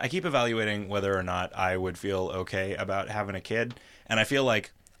evaluating whether or not I would feel okay about having a kid, and I feel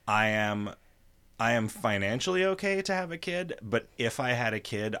like I am financially okay to have a kid, but if I had a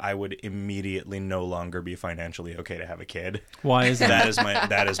kid, I would immediately no longer be financially okay to have a kid. Why is that?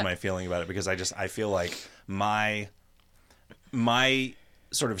 That is my feeling about it, because I feel like my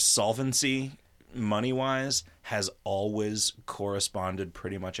sort of solvency money-wise has always corresponded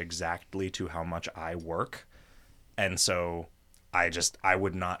pretty much exactly to how much I work. And so I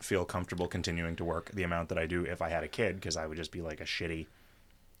would not feel comfortable continuing to work the amount that I do if I had a kid, because I would just be like a shitty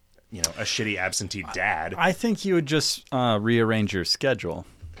absentee dad. I think you would just rearrange your schedule.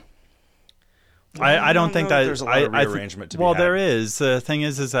 I don't think know that there's a lot of rearrangement to be Well, had. there is. The thing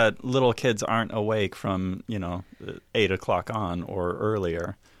is that little kids aren't awake from 8 o'clock on or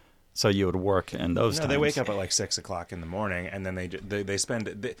earlier, so you would work in those No, times. they wake up at like 6 o'clock in the morning, and then they spend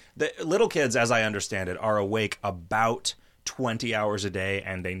the little kids, as I understand it, are awake about 20 hours a day,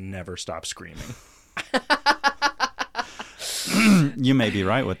 and they never stop screaming. You may be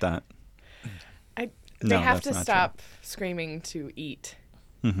right with that. They No, have that's to not stop screaming to eat.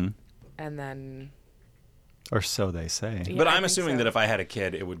 Mm-hmm. And then... Or so they say. Yeah, But I I'm think assuming so. that if I had a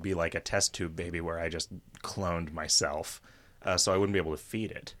kid, it would be like a test tube baby where I just cloned myself, so I wouldn't be able to feed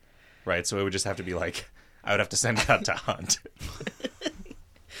it, right? So it would just have to be like, I would have to send it out to hunt.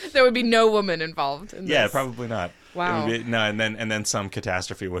 There would be no woman involved in Yeah, this. probably not. Wow. It would be, no, and then some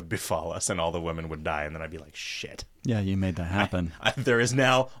catastrophe would befall us, and all the women would die, and then I'd be like, shit. Yeah, you made that happen. There is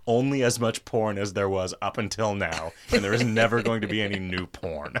now only as much porn as there was up until now, and there is never going to be any new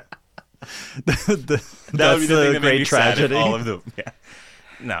porn. That's That would be the thing the that made great me sad if tragedy. all of the yeah.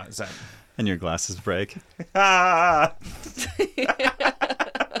 No, it's not. And your glasses break. Ah.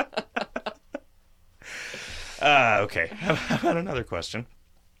 Okay. How about another question?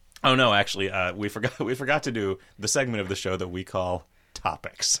 Oh no, actually, we forgot to do the segment of the show that we call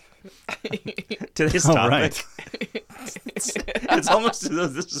topics. Today's Oh, topic. right. It's almost as though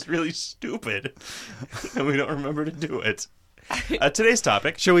this is really stupid, and we don't remember to do it. Today's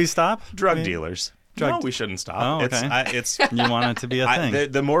topic: Should we stop? drug dealers. Drug No, we shouldn't stop. Oh, okay. It's You want it to be a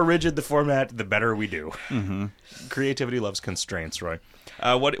thing. the more rigid the format, the better we do. Mm-hmm. Creativity loves constraints, Roy.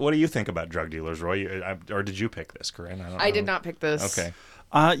 What do you think about drug dealers, Roy? Or did you pick this, Corinne? I did not pick this. Okay.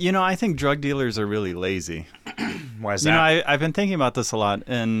 I think drug dealers are really lazy. Why is that? I've been thinking about this a lot,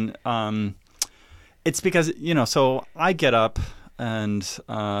 and it's because, so I get up and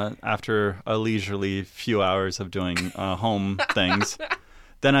after a leisurely few hours of doing home things,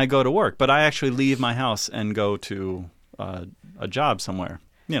 then I go to work. But I actually leave my house and go to a job somewhere,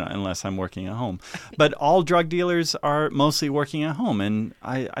 unless I'm working at home. But all drug dealers are mostly working at home, and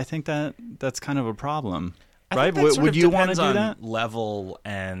I think that's kind of a problem. Right? Would you want to do that? Level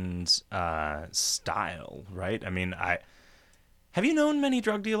and style, right? I mean, have you known many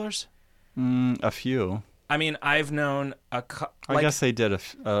drug dealers? A few. I mean, I've known I guess they did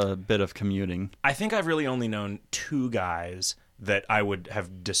a bit of commuting. I think I've really only known two guys that I would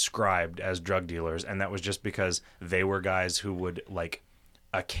have described as drug dealers, and that was just because they were guys who would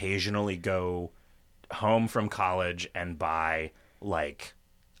occasionally go home from college and buy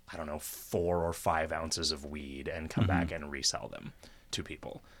 4 or 5 ounces of weed and come back and resell them to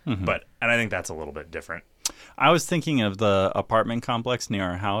people. And I think that's a little bit different. I was thinking of the apartment complex near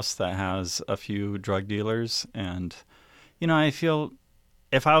our house that has a few drug dealers, and I feel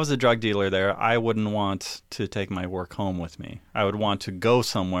if I was a drug dealer there, I wouldn't want to take my work home with me. I would want to go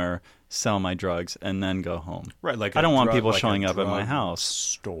somewhere, sell my drugs, and then go home. Right, I don't want people showing up at my house.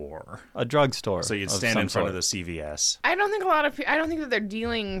 Store. A drugstore. So you'd of stand some in front sort. of the CVS. I don't think I don't think that they're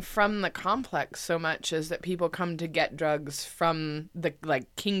dealing from the complex so much as that people come to get drugs from the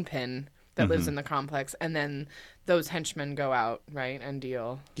kingpin that lives in the complex, and then those henchmen go out, right, and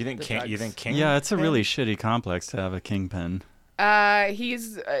deal. You think the King? You drugs. think King? Yeah, it's a really shitty complex to have a kingpin.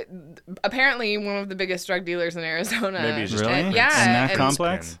 He's apparently one of the biggest drug dealers in Arizona. Maybe he's just Really? And, yeah, In that and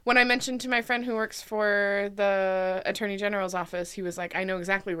complex? when I mentioned to my friend who works for the Attorney General's office, he was like, "I know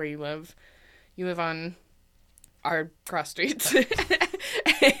exactly where you live. You live on our cross streets."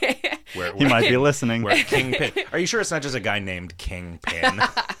 Where, He might be listening. Where Kingpin. Are you sure it's not just a guy named Kingpin?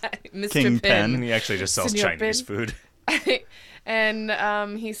 Mr. Kingpin. Pin. And he actually just sells Senor Chinese Pin. food.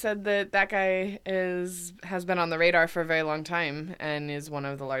 And he said that guy has been on the radar for a very long time and is one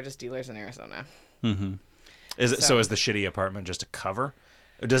of the largest dealers in Arizona. Mm-hmm. Is it so? Is the shitty apartment just a cover?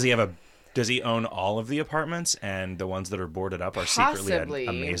 Does he own all of the apartments, and the ones that are boarded up are secretly Possibly. an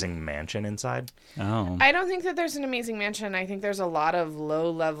amazing mansion inside? Oh. I don't think that there's an amazing mansion. I think there's a lot of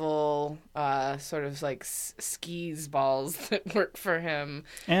low-level sort of like skis balls that work for him.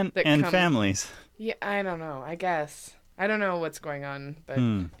 And that and come- families. Yeah, I don't know. I guess. I don't know what's going on, but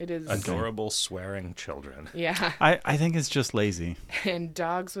it is... Adorable swearing children. Yeah, I think it's just lazy. and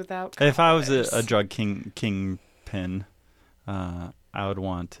dogs without If I was collars. a drug kingpin, I would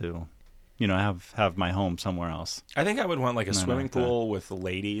want to, have my home somewhere else. I think I would want like a No, swimming not that. pool with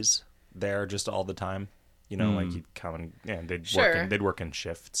ladies there just all the time. Like you'd come and Sure. they'd work in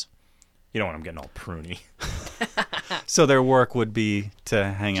shifts. You don't want them getting all pruny. So their work would be to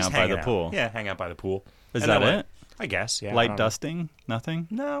hang Just out by hanging the pool. Yeah, hang out by the pool. Is And that then, it? I guess. Yeah. I Light don't know. dusting? Nothing?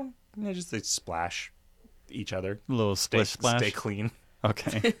 No, just they splash each other. A little Stay, splish splash? stay clean.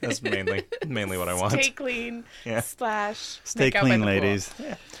 Okay. That's mainly what I want. Stay clean, Yeah. splash, Stay make out by clean, the pool. ladies.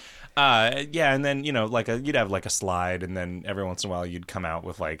 Yeah, and then you'd have like a slide, and then every once in a while you'd come out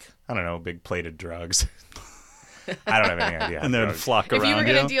with like I don't know, big plated drugs. I don't have any idea. how And they'd drugs- flock If around you were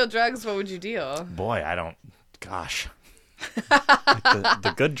gonna deal drugs, what would you deal? Boy, I don't. Gosh,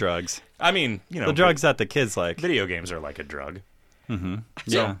 the good drugs. I mean, The drugs that the kids like. Video games are like a drug. Mm-hmm. So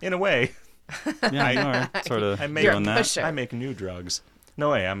Yeah. in a way, Yeah, you are sort of I make You're a doing that. pusher. I make new drugs.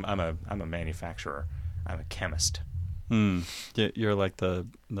 No way. I'm a manufacturer. I'm a chemist. You're like the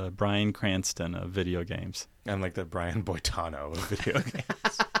Bryan Cranston of video games. I'm like the Brian Boitano of video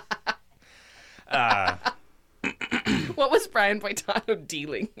games. What was Brian Boitano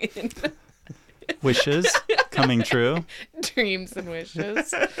dealing in? Wishes coming true. Dreams and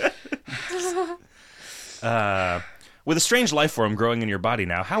wishes. With a strange life form growing in your body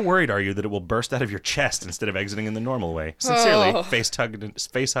now, how worried are you that it will burst out of your chest instead of exiting in the normal way? Sincerely, Oh. face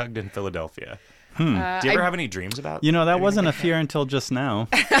hugged in Philadelphia. Do you ever have any dreams about? That anything wasn't a like that? fear until just now.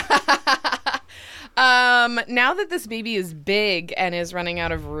 Now that this baby is big and is running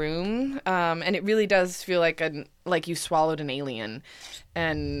out of room, and it really does feel like you swallowed an alien.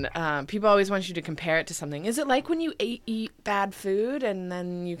 And people always want you to compare it to something. Is it like when you eat bad food and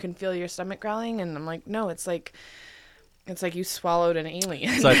then you can feel your stomach growling? And I'm like, no, it's like you swallowed an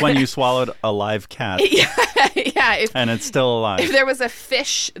alien. It's like when you swallowed a live cat yeah. and it's still alive. If there was a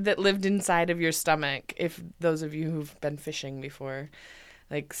fish that lived inside of your stomach, if those of you who've been fishing before,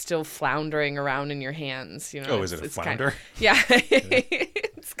 like still floundering around in your hands, Oh, is it a it's flounder? Yeah,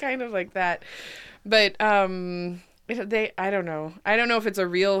 it's kind of like that. But I don't know. I don't know if it's a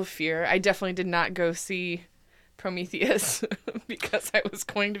real fear. I definitely did not go see Prometheus because I was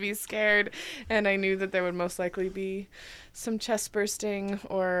going to be scared, and I knew that there would most likely be some chest bursting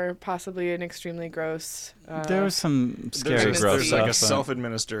or possibly an extremely gross. There was some scary, There's gross There's stuff. like a but-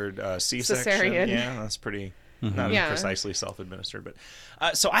 self-administered C-section. Cesarean. Yeah, that's pretty. Not Yeah. precisely self-administered, but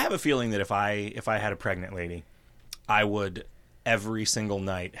so I have a feeling that if I had a pregnant lady, I would every single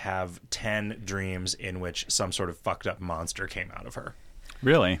night have 10 dreams in which some sort of fucked up monster came out of her.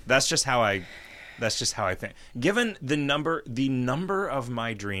 Really? That's just how I think. Given the number of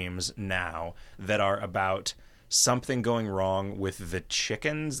my dreams now that are about something going wrong with the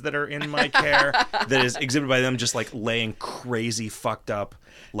chickens that are in my care that is exhibited by them just like laying crazy fucked up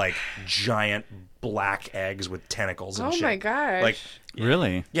like giant black eggs with tentacles and Oh shit. my gosh. Like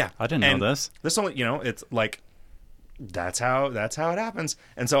Really? yeah. I didn't And know this. This only, it's like that's how it happens.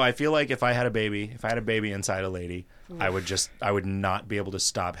 And so I feel like if I had a baby inside a lady, I would not be able to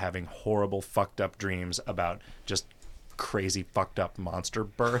stop having horrible fucked up dreams about just crazy fucked up monster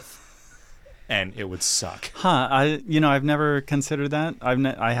birth. And it would suck. Huh? I've never considered that.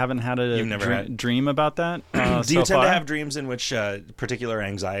 I haven't had a You've never had- dream about that. Do you so tend far. to have dreams in which particular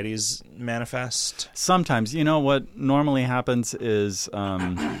anxieties manifest? Sometimes, what normally happens is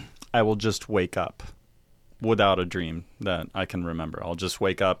I will just wake up without a dream that I can remember. I'll just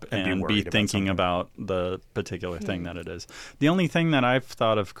wake up And be and worried be about thinking something. about the particular thing that it is. The only thing that I've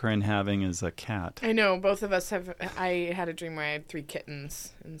thought of Corinne having is a cat. I know both of us have. I had a dream where I had 3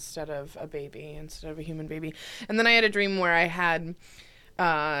 kittens instead of a human baby, and then I had a dream where I had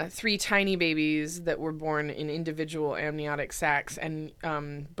 3 tiny babies that were born in individual amniotic sacs, and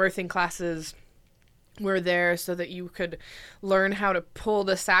birthing classes were there so that you could learn how to pull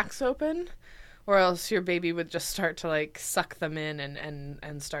the sacs open, or else your baby would just start to like suck them in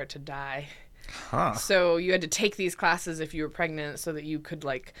and start to die. Huh. So you had to take these classes if you were pregnant so that you could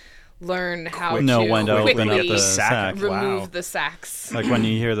like learn how Know to when to open up quickly the sack. sack. remove Wow. the sacks. Like when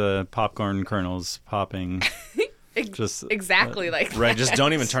you hear the popcorn kernels popping. Just Exactly like Right, that. just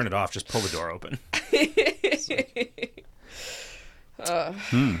don't even turn it off. Just pull the door open. How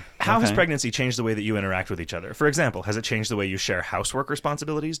has Okay. pregnancy changed the way that you interact with each other? For example, has it changed the way you share housework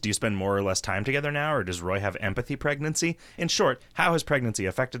responsibilities? Do you spend more or less time together now, or does Roy have empathy pregnancy? In short, how has pregnancy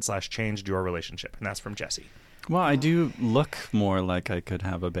affected / changed your relationship? And that's from Jesse. Well, I do look more like I could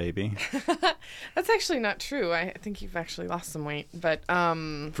have a baby That's actually not true. I think you've actually lost some weight. But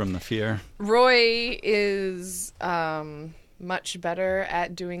from the fear. Roy is much better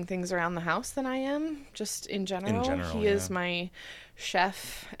at doing things around the house than I am, just in general. general, He is yeah. my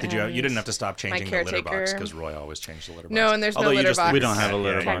chef. Did you? and You didn't have to stop changing the litter box caretaker. because Roy always changed the litter box. No, and there's Although no you litter just- box. We don't have a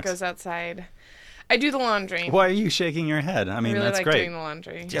litter Cat box. goes outside. I do the laundry. Why are you shaking your head? I mean, I really that's like great. doing the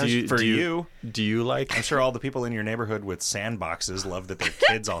laundry. Yeah, for you. Do you like I'm sure all the people in your neighborhood with sandboxes love that their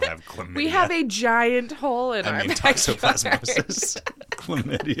kids all have chlamydia. We have a giant hole in our backyard. toxoplasmosis.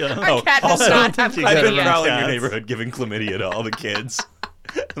 chlamydia? Our cat does also, not have you I've gotta been run chlamydia. prowling your cats. neighborhood giving chlamydia to all the kids.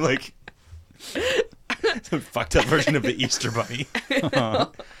 Like, some fucked up version of the Easter Bunny.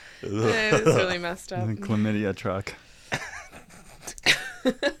 It's really messed up. The chlamydia truck.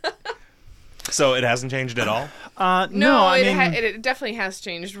 So it hasn't changed at all? No, I mean, it definitely has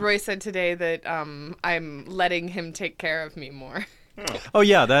changed. Roy said today that I'm letting him take care of me more. oh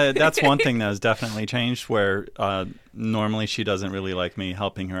yeah, that's one thing that has definitely changed. Where normally she doesn't really like me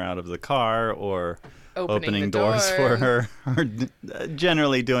helping her out of the car or Opening the doors door. for her, or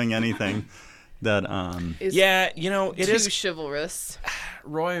generally doing anything that. Is Yeah, you know, it too is. chivalrous.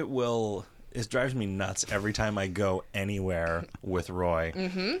 Roy it drives me nuts every time I go anywhere with Roy.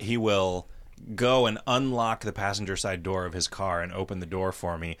 Mm-hmm. He will go and unlock the passenger side door of his car and open the door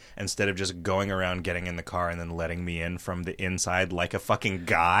for me instead of just going around getting in the car and then letting me in from the inside like a fucking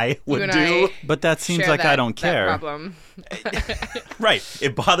guy would and do. But that seems Share like I that- don't that care. problem. Right.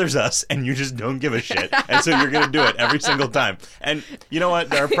 It bothers us, and you just don't give a shit. And so you're going to do it every single time. And you know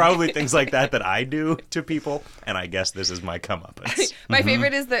what? There are probably things like that I do to people, and I guess this is my comeuppance. My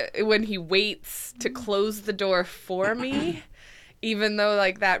favorite is that when he waits to close the door for me, even though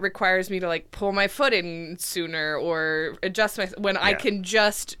like that requires me to like pull my foot in sooner or adjust my when I Yeah. can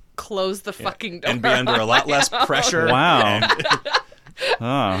just close the fucking door And be under a lot less pressure. Wow. And,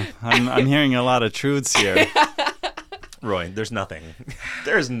 Oh, I'm hearing a lot of truths here. Roy, there's nothing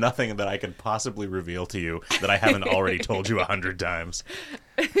that I could possibly reveal to you that I haven't already told you 100 times.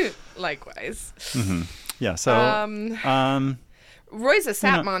 Likewise. Yeah. So, Roy's a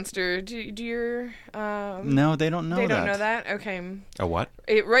sap know- monster. Do your no, they don't know they that. don't know that? Okay. A what?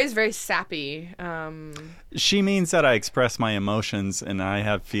 Roy's very sappy. She means that I express my emotions and I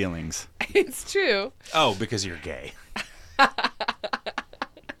have feelings. It's true. Oh, because you're gay.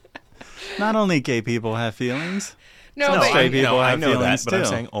 Not only gay people have feelings. No, No, but straight people I have know that, feelings but I'm too.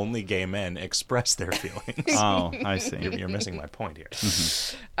 saying only gay men express their feelings. Oh, I see. You're missing my point here.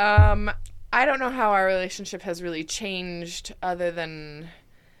 I don't know how our relationship has really changed other than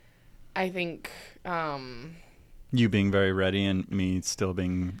I think You being very ready and me still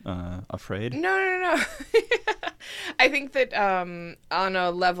being afraid. no. I think that on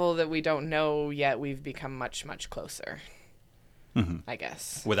a level that we don't know yet, we've become much, much closer. I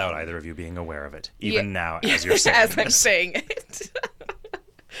guess. Without either of you being aware of it. Even Yeah. now, as you're saying As I'm this. saying it.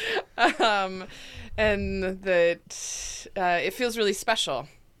 And that it feels really special,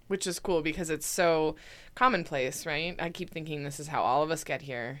 which is cool because it's so commonplace, right? I keep thinking this is how all of us get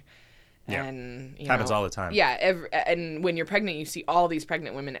here. Yeah. And you Happens know, all the time. Yeah, and when you're pregnant, you see all these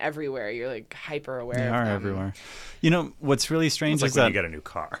pregnant women everywhere. You're like hyper aware They of are them. everywhere. You know, what's really strange It's like is when that you get a new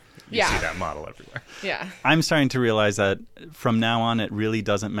car. You Yeah. see that model everywhere. Yeah. I'm starting to realize that from now on, it really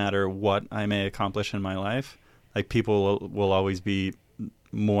doesn't matter what I may accomplish in my life. Like, people will always be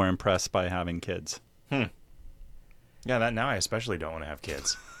more impressed by having kids. Yeah, that now I especially don't want to have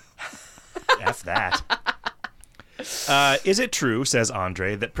kids. F that. Is it true, says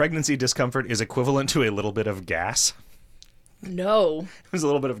Andre, that pregnancy discomfort is equivalent to a little bit of gas? No. There's a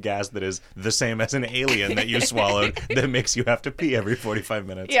little bit of gas that is the same as an alien that you swallowed that makes you have to pee every 45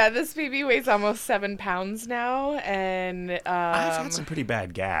 minutes. Yeah, this baby weighs almost 7 pounds now, and I've had some pretty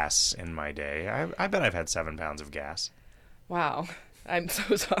bad gas in my day. I bet I've had 7 pounds of gas. wow. I'm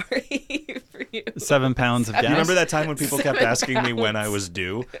so sorry for you. 7 pounds of gas. You remember that time when people kept 7 asking me when I was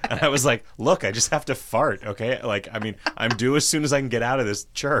due? And I was like, look, I just have to fart, okay? Like, I mean, I'm due as soon as I can get out of this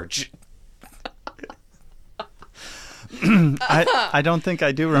church. I don't think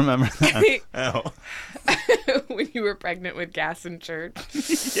I do remember that. Oh, When you were pregnant with gas in church.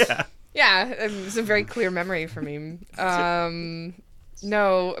 yeah. Yeah, it's a very clear memory for me.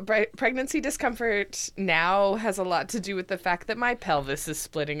 No, pregnancy discomfort now has a lot to do with the fact that my pelvis is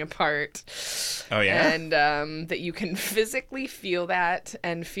splitting apart. Oh, yeah? And that you can physically feel that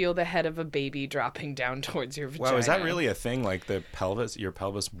and feel the head of a baby dropping down towards your vagina. Wow, is that really a thing? Like your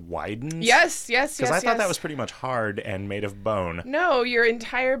pelvis widens? Yes. Because I thought that was pretty much hard and made of bone. No, your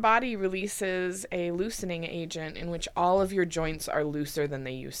entire body releases a loosening agent in which all of your joints are looser than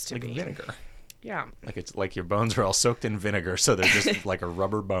they used to Like be. vinegar. Yeah. Like it's like your bones are all soaked in vinegar, so they're just like a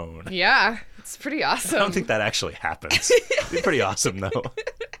rubber bone. Yeah, it's pretty awesome. I don't think that actually happens. It'd be pretty awesome, though.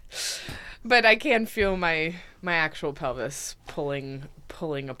 But I can feel my actual pelvis pulling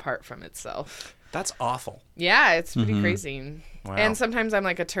apart from itself. That's awful. Yeah, it's pretty crazy. Wow. And sometimes I'm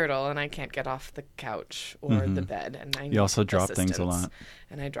like a turtle and I can't get off the couch or the bed, and I need You also drop things a assistance. lot.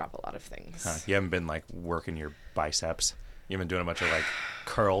 And I drop a lot of things. You haven't been like working your biceps. You haven't been doing a bunch of like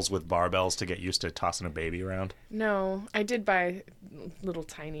curls with barbells to get used to tossing a baby around. No, I did buy little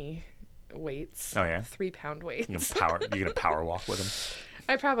tiny weights. Oh, yeah? 3-pound weights. You gonna power walk with them.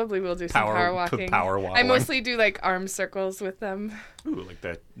 I probably will do some Power- power walking. power I waddling. mostly do like arm circles with them. Ooh, like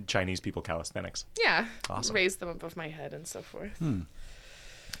the Chinese people calisthenics. Yeah. Awesome. Raise them above my head and so forth.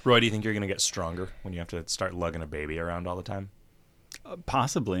 Roy, do you think you're gonna get stronger when you have to start lugging a baby around all the time?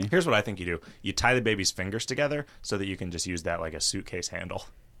 Possibly. Here's what I think you do. You tie the baby's fingers together so that you can just use that like a suitcase handle.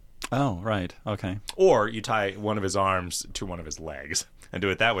 Oh, right. Okay. Or you tie one of his arms to one of his legs and do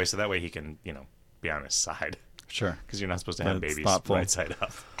it that way, so that way he can, be on his side. Sure. Because you're not supposed to have That's babies thoughtful. right side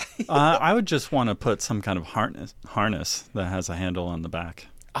up. I would just want to put some kind of harness that has a handle on the back.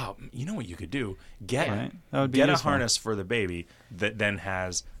 Oh, you know what you could do? Get Right. That would be get useful. a harness for the baby that then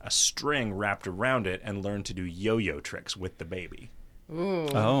has a string wrapped around it and learn to do yo-yo tricks with the baby. Ooh.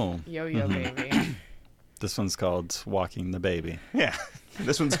 Oh. Yo-yo baby. This one's called Walking the Baby. Yeah.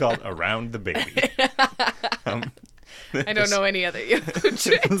 This one's called Around the Baby. I don't know any other yo-yo tricks.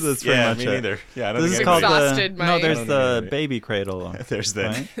 That's pretty Yeah, much me it. neither. Yeah, I don't This think is I called know. Exhausted no. mind. There's I don't know the it. baby cradle. There's the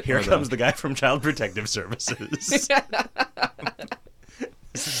Right? here Or comes the guy from Child Protective Services.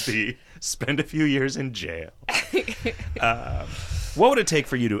 This is the spend a few years in jail. What would it take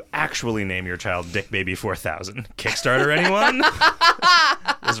for you to actually name your child Dick Baby 4000? Kickstarter, anyone?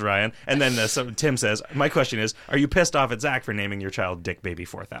 This is Ryan. And then Tim says, my question is, are you pissed off at Zach for naming your child Dick Baby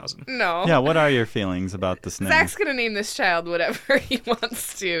 4000? No. Yeah, what are your feelings about this name? Zach's gonna name this child whatever he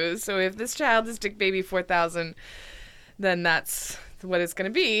wants to. So if this child is Dick Baby 4000, then that's what it's gonna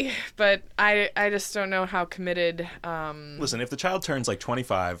be. But I just don't know how committed. Listen, if the child turns like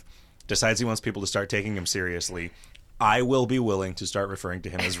 25, decides he wants people to start taking him seriously, I will be willing to start referring to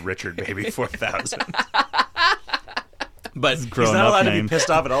him as Richard Baby 4000. But he's grown not up allowed to name. be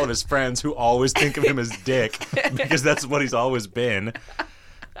pissed off at all of his friends who always think of him as Dick, because that's what he's always been.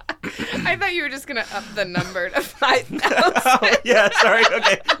 I thought you were just gonna up the number to 5,000. Oh, yeah, sorry.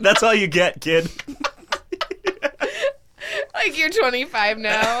 Okay, that's all you get, kid. Like you're 25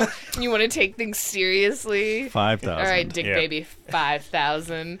 now, and you want to take things seriously. 5,000. All right, Dick Yeah. Baby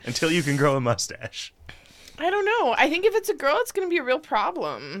 5,000. Until you can grow a mustache. I don't know. I think if it's a girl, it's going to be a real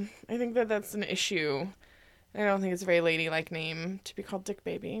problem. I think that's an issue. I don't think it's a very ladylike name to be called Dick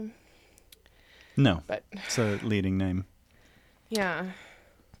Baby. No, But it's a leading name. yeah.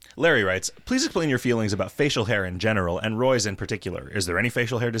 Larry writes, please explain your feelings about facial hair in general, and Roy's in particular. Is there any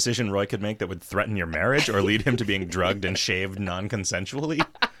facial hair decision Roy could make that would threaten your marriage or lead him to being drugged and shaved non-consensually?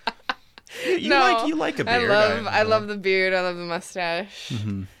 You like a beard. I love the beard. I love the mustache.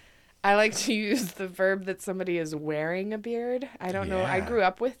 Mm-hmm. I like to use the verb that somebody is wearing a beard. I don't know. I Yeah. grew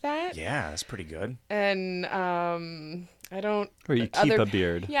up with that. Yeah, that's pretty good. And I don't. Or you keep a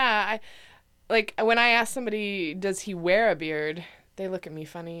beard. Yeah, like when I ask somebody, does he wear a beard? They look at me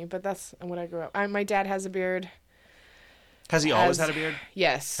funny, but that's what I grew up. My dad has a beard. Has he always Has- had a beard?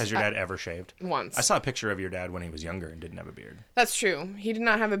 Yes. Has your dad ever shaved? Once. I saw a picture of your dad when he was younger and didn't have a beard. That's true. He did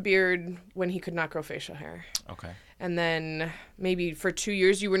not have a beard when he could not grow facial hair. Okay. And then maybe for 2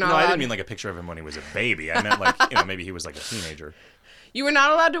 years you were not No, I allowed. didn't mean like a picture of him when he was a baby. I meant like, maybe he was like a teenager. You were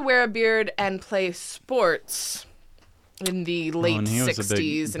not allowed to wear a beard and play sports in the late and he was a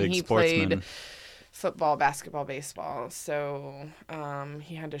 60s, big and he sportsman. played football, basketball, baseball. So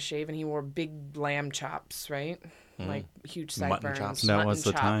he had to shave, and he wore big lamb chops, right? Like huge Mutton sideburns. chops. That was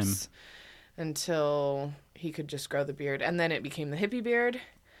the time. Until he could just grow the beard, and then it became the hippie beard,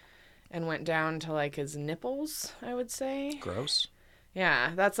 and went down to like his nipples, I would say. Gross.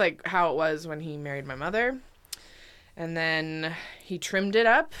 Yeah, that's like how it was when he married my mother. And then he trimmed it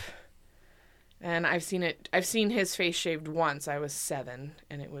up. And I've seen his face shaved once. I was 7,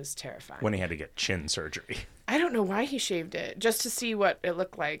 and it was terrifying. When he had to get chin surgery. I don't know why he shaved it, just to see what it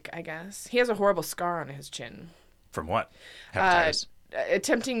looked like, I guess. He has a horrible scar on his chin. From what? Hepatitis.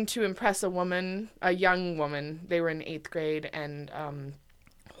 Attempting to impress a young woman. They were in 8th grade, and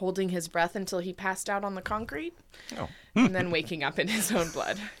holding his breath until he passed out on the concrete. Oh. And then waking up in his own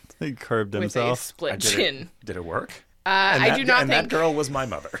blood. He curbed with himself. a split chin. Did it work? I do not think... And that girl was my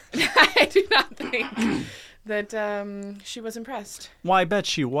mother. I do not think that she was impressed. Well, I bet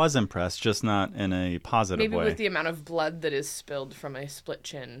she was impressed, just not in a positive Maybe way. with the amount of blood that is spilled from a split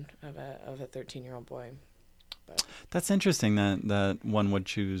chin of a 13-year-old boy. But That's interesting that one would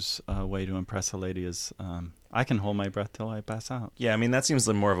choose a way to impress a lady is, I can hold my breath till I pass out. Yeah, I mean, that seems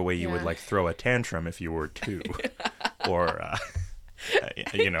like more of a way you would Yeah. like throw a tantrum if you were 2. Or,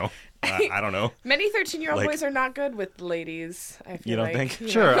 I don't know. many 13-year-old Like- boys are not good with ladies, I feel You don't like. think? You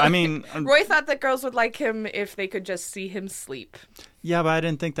Sure, know? I mean, Roy thought that girls would like him if they could just see him sleep. yeah, but I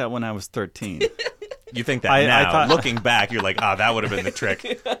didn't think that when I was 13. You think that I now. thought- Looking back, you're like, that would have been the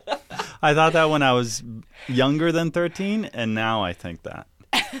trick. I thought that when I was younger than 13, and now I think that.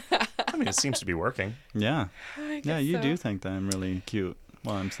 I mean, it seems to be working. Yeah. I Yeah, guess you so. do think that I'm really cute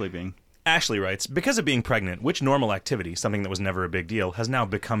while I'm sleeping. Ashley writes, because of being pregnant, which normal activity, something that was never a big deal, has now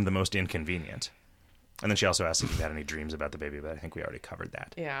become the most inconvenient? And then she also asked if you had any dreams about the baby, but I think we already covered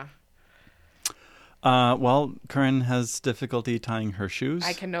that. Yeah. Well, Corinne has difficulty tying her shoes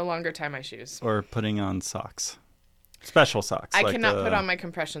I can no longer tie my shoes. or putting on socks. Special socks. I like cannot the- put on my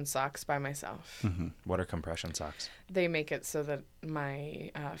compression socks by myself. What are compression socks? They make it so that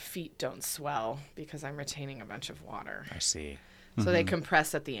my feet don't swell because I'm retaining a bunch of water. I see. So they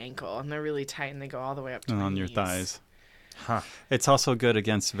compress at the ankle, and they're really tight, and they go all the way up to my on your knees. thighs. Huh. It's also good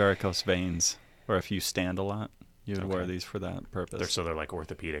against varicose veins, or if you stand a lot, you would wear Okay. these for that purpose. They're like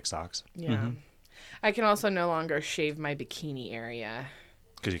orthopedic socks Yeah. I can also no longer shave my bikini area.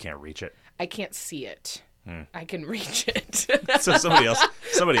 because you can't reach it. I can't see it. I can reach it. So somebody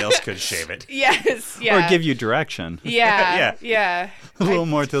else could shave it. Yes, yeah. Or give you direction. Yeah, Yeah. yeah. A little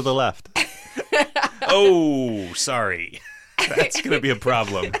more to the left. Oh, sorry. That's going to be a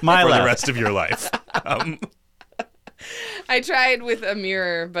problem My for the left. rest of your life. I tried with a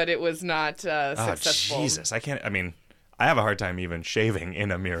mirror, but it was not Oh, successful. Jesus. I have a hard time even shaving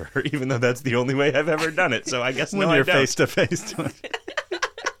in a mirror, even though that's the only way I've ever done it. So I guess When no, you're I don't. face to face to it.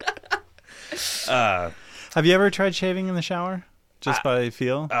 Have you ever tried shaving in the shower? Just by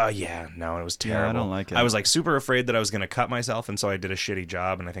feel? Yeah, no, it was Yeah, I terrible. don't like it. I was like super afraid that I was going to cut myself, and so I did a shitty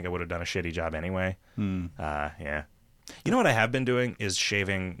job, and I think I would have done a shitty job anyway. Yeah. You know what I have been doing is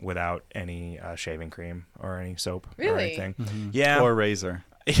shaving without any shaving cream or any soap or Really? anything. Yeah. Or razor.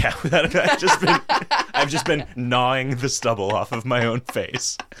 Yeah, I've just been gnawing the stubble off of my own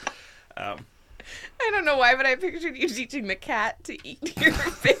face. I don't know why, but I pictured you teaching the cat to eat your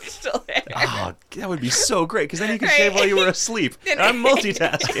facial hair. Oh, that would be so great because then you could Right. shave while you were asleep. And I'm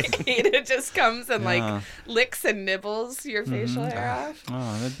multitasking. It just comes and Yeah. like licks and nibbles your facial hair off.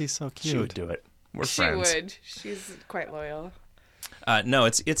 Oh, that'd be so She would cute. do it. We're She friends. would. She's quite loyal. No,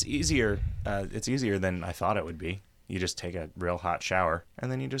 it's easier. It's easier than I thought it would be. You just take a real hot shower and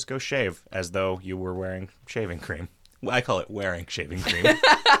then you just go shave as though you were wearing shaving cream. Well, I call it wearing shaving cream.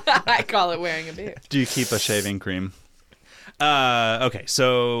 I call it wearing a beard. Do you keep a shaving cream? Okay,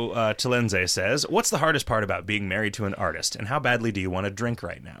 so Talenze says, "What's the hardest part about being married to an artist, and how badly do you want to drink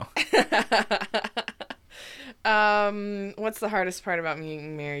right now?" What's the hardest part about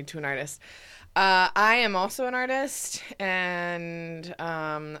being married to an artist? I am also an artist, and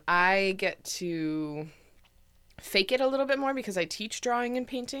I get to fake it a little bit more because I teach drawing and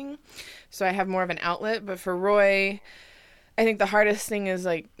painting, so I have more of an outlet. But for Roy, I think the hardest thing is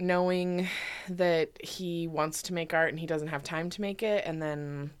like knowing that he wants to make art and he doesn't have time to make it, and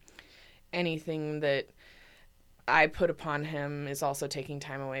then anything that I put upon him is also taking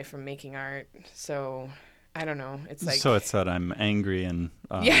time away from making art. So I don't know. It's like So it's that I'm angry and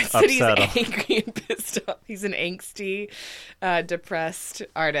yes, that he's upset. angry and pissed off. He's an angsty, depressed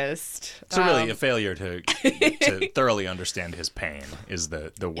artist. So really, a failure to thoroughly understand his pain is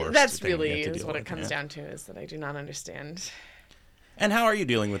the worst. That's thing you really have to is deal what with, it comes yeah. down to, is that I do not understand. And how are you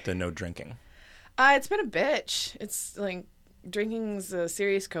dealing with the no drinking? It's been a bitch. It's like drinking's a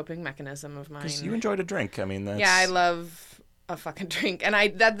serious coping mechanism of mine. Because you enjoy to drink. I mean, that's... Yeah, I love a fucking drink, and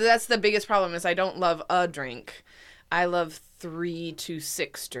that's the biggest problem is I don't love a drink. I love 3 to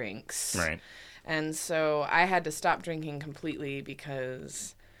 6 drinks. Right. And so I had to stop drinking completely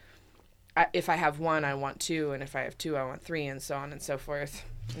because if I have 1, I want 2, and if I have 2, I want 3, and so on and so forth.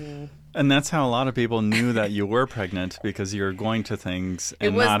 And that's how a lot of people knew that you were pregnant, because you were going to things It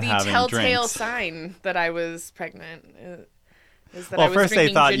and was not the having telltale drinks. sign that I was pregnant. Is that I Well, was first they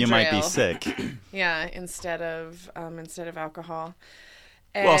drinking thought you ginger might be ale. sick. Yeah, instead of alcohol.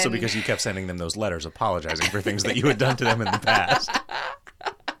 Well, also And- because you kept sending them those letters apologizing for things that you had done to them in the past.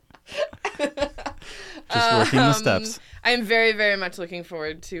 Just working the steps. I'm very, very much looking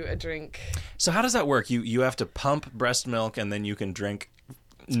forward to a drink. So how does that work? You have to pump breast milk and then you can drink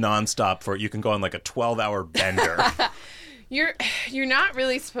nonstop for it. You can go on like a 12-hour bender. You're not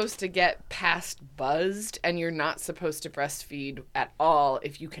really supposed to get past buzzed, and you're not supposed to breastfeed at all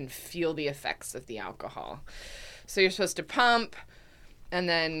if you can feel the effects of the alcohol. So you're supposed to pump and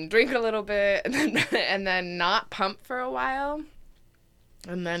then drink a little bit and then not pump for a while.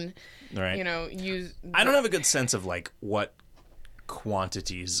 And then Right. use I don't have a good sense of like what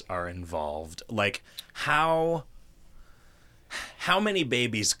quantities are involved. Like how many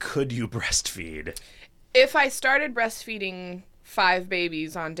babies could you breastfeed? If I started breastfeeding 5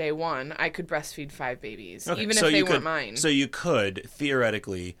 babies on day 1, I could breastfeed 5 babies, Okay, even so if they you weren't could, mine. So you could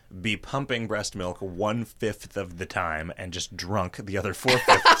theoretically be pumping breast milk 1/5 of the time and just drunk the other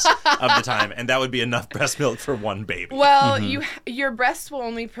 4/5 of the time, and that would be enough breast milk for one baby. Well, your breasts will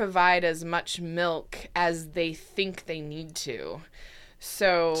only provide as much milk as they think they need to.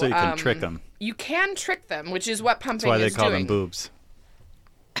 So So you can trick them. You can trick them, which is what pumping That's why they is call doing. them boobs.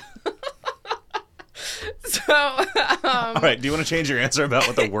 So All right, do you want to change your answer about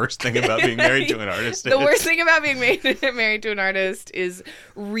what the worst thing about being married to an artist is? the worst thing about being married to an artist is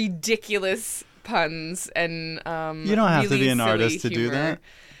ridiculous puns and You don't have to really be an silly artist to do humor. that.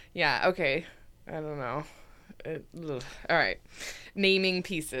 Yeah, okay. I don't know. Ugh. All right. Naming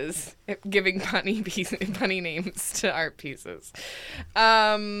pieces. Giving punny names to art pieces.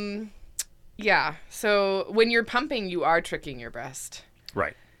 Yeah. So when you're pumping, you are tricking your breast.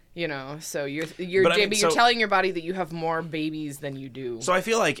 Right. So you're But I mean, you're so- telling your body that you have more babies than you do. So I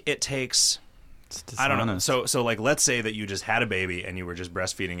feel like it takes... It's I don't know. dishonest. So like, let's say that you just had a baby and you were just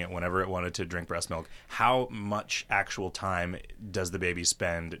breastfeeding it whenever it wanted to drink breast milk. How much actual time does the baby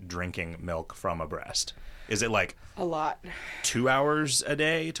spend drinking milk from a breast? Is it like A lot. 2 hours a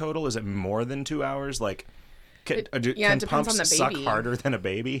day total? Is it more than 2 hours? Like, can It depends pumps on the suck baby. harder than a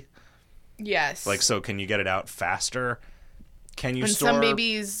baby? Yes. Like, so can you get it out faster? Can you And store? some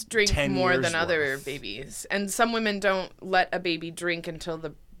babies drink 10 more years than other worth? babies. And some women don't let a baby drink until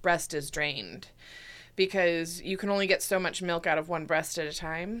the breast is drained. Because you can only get so much milk out of one breast at a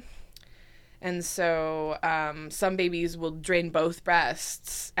time. And so some babies will drain both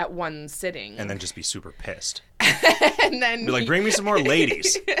breasts at one sitting. And then just be super pissed. And then Be like, bring me some more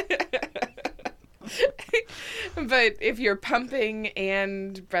ladies. But if you're pumping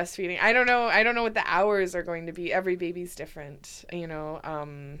and breastfeeding, I don't know what the hours are going to be. Every baby's different. A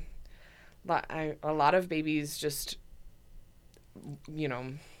lot of babies just,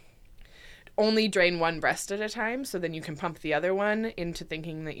 only drain one breast at a time, so then you can pump the other one into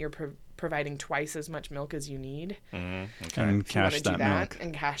thinking that you're providing twice as much milk as you need. Okay. And If you want cash to do that that milk.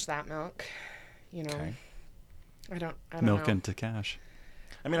 and cash that milk. Okay. I don't Milk know. into cash.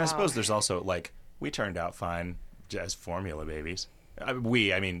 I mean, I suppose there's also, like, we turned out fine as formula babies. I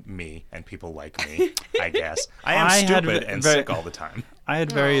mean me, and people like me, I guess. I am I had stupid and very- sick all the time. I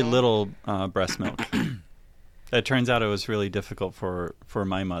had very little breast milk. It turns out it was really difficult for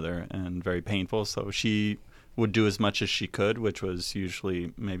my mother and very painful. So she would do as much as she could, which was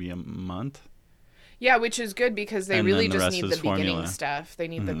usually maybe a month. Yeah, which is good because they And really then the just rest need is the beginning formula. stuff. They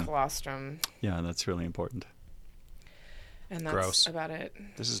need the colostrum, Yeah, that's really important. and that's Gross. about it.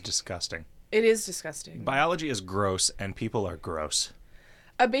 This is disgusting. It is disgusting. Biology is gross, and people are gross.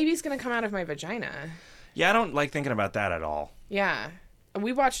 A baby's gonna come out of my vagina. Yeah, I don't like thinking about that at all. Yeah.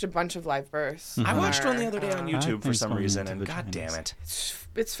 We watched a bunch of live births. I watched one the our, other day on I YouTube for think some going reason, into and god vaginas. damn it.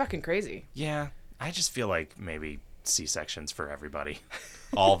 It's fucking crazy. Yeah, I just feel like maybe C-sections for everybody.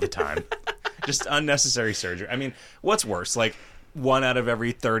 All the time. Just unnecessary surgery. I mean, what's worse? Like, 1 out of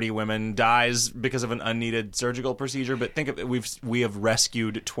every 30 women dies because of an unneeded surgical procedure, but think of it, we have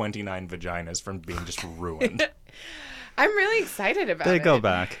rescued 29 vaginas from being just ruined. I'm really excited about it. They go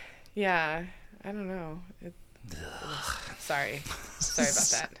back. Yeah. I don't know. Sorry. Sorry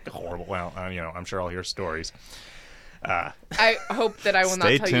about that. Horrible. Well, I'm sure I'll hear stories. I hope that I will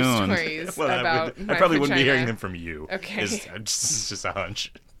Stay not tell tuned. you stories Well, about I my probably wouldn't be vagina. hearing them from you. Okay. It's just a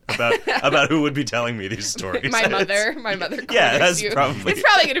hunch about who would be telling me these stories. My mother. My mother. Yeah, corners that's you. probably- It's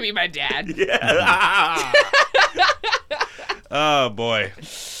probably gonna be my dad. Yeah. Oh boy.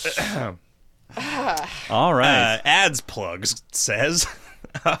 All right. Ads plugs says,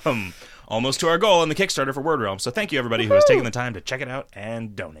 almost to our goal in the Kickstarter for Word Realm. So thank you, everybody who has taken the time to check it out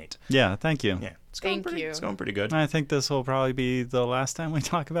and donate. Yeah, thank you. Yeah, Thank you. It's going pretty good. I think this will probably be the last time we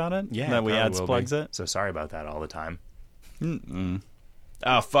talk about it. Yeah, that we probably ads will plugs be. it. So sorry about that all the time. Mm-mm.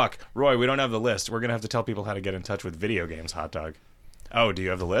 Oh, fuck. Roy, we don't have the list. We're going to have to tell people how to get in touch with Video Games Hot Dog. Oh, do you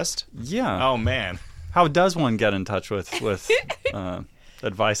have the list? Yeah. Oh, man. How does one get in touch with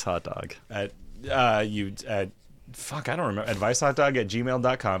Advice Hot Dog? Fuck, I don't remember.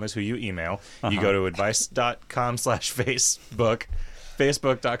 AdviceHotDog@gmail.com is who you email. You go to advice.com/Facebook,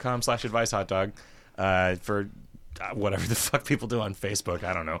 Facebook.com/AdviceHotDog for whatever the fuck people do on Facebook.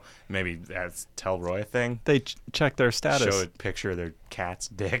 I don't know. Maybe that's tell Roy a thing. They check their status. Show a picture of their cat's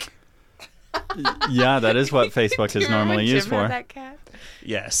dick. Yeah, that is what Facebook Do is you remember normally Jim used had for. that cat?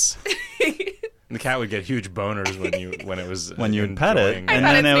 Yes. And the cat would get huge boners when it was When you pet it. enjoying- I And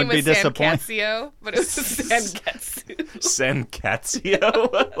thought then its it would name be was disappointing. Sankatsuo, but it was Sankatsu.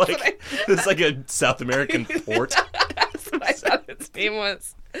 Sankatsuo? Like it's like a South American port. That's what I thought its name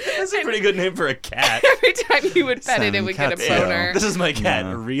was. That's a pretty good name for a cat. Every time you would pet it, it would get a Sankatsuo. boner. This is my cat,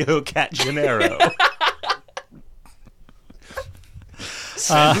 Yeah. Rio Cat Gennaro.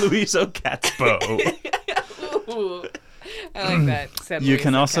 San Luis Ocatspo. Ooh, I like that. San You Luis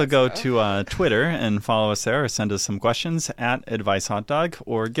can also go Obispo. to Twitter and follow us there or send us some questions at Advice Hot Dog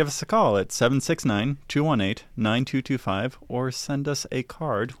or give us a call at 769-218-9225 or send us a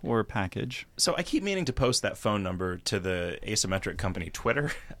card or a package. So I keep meaning to post that phone number to the Asymmetric Company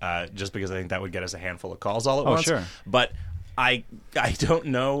Twitter, just because I think that would get us a handful of calls all at once. sure. But I don't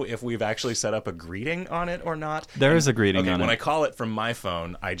know if we've actually set up a greeting on it or not. There is a greeting Okay, on when it. I call it from my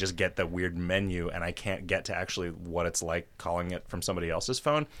phone, I just get the weird menu, and I can't get to actually what it's like calling it from somebody else's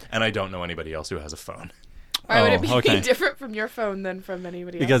phone, and I don't know anybody else who has a phone. Why would it be Oh, okay. different from your phone than from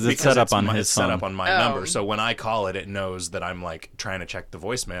anybody Because else? it's set up on it's his set phone. up on my Oh. number. So when I call it, it knows that I'm like trying to check the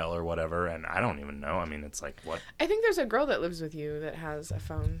voicemail or whatever, and I don't even know. I mean, it's like what? I think there's a girl that lives with you that has a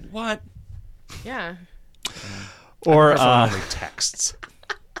phone. What? Yeah. Or Only texts.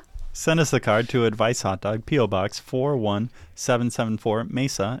 send us a card to Advice Hot Dog, P.O. Box 41774,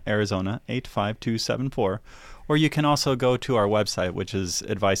 Mesa, Arizona 85274. Or you can also go to our website, which is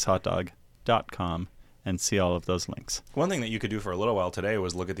advicehotdog.com, and see all of those links. One thing that you could do for a little while today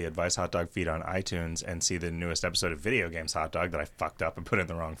was look at the Advice Hot Dog feed on iTunes and see the newest episode of Video Games Hot Dog that I fucked up and put in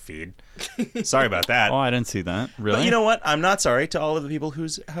the wrong feed. Sorry about that. Oh, I didn't see that. Really? But you know what? I'm not sorry to all of the people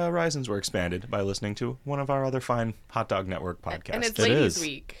whose horizons were expanded by listening to one of our other fine Hot Dog Network podcasts. And it's It Ladies is.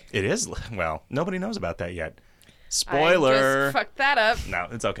 Week. It is. Well, nobody knows about that yet. I Spoiler. just fucked that up. No,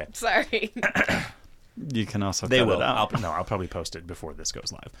 it's okay. Sorry. You can also They cut will. it out. I'll probably post it before this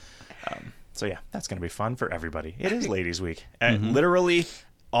goes live. So yeah, that's going to be fun for everybody. It is Ladies Week. And literally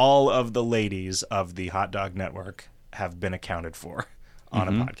all of the ladies of the Hot Dog Network have been accounted for on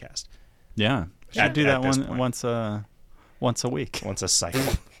a podcast. Yeah. Should At- do at that this one point. once a week. Once a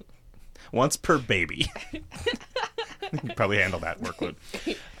cycle. Once per baby. You can probably handle that workload.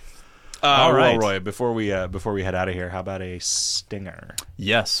 All right. Well, Roy, before we head out of here, how about a stinger?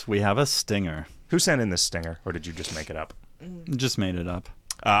 Yes, we have a stinger. Who sent in this stinger, or did you just make it up? Just made it up.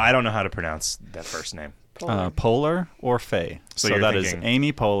 I don't know how to pronounce that first name. Polar or Faye. So So you're that is thinking,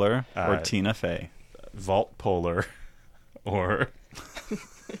 Amy Polar or uh, Tina Fey. Vault Polar, or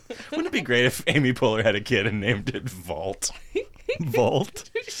wouldn't it be great if Amy Poehler had a kid and named it Vault? Volt.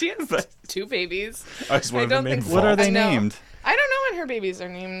 She has two babies. I was one of them named so. What are Vault. they I know. named? I don't know what her babies are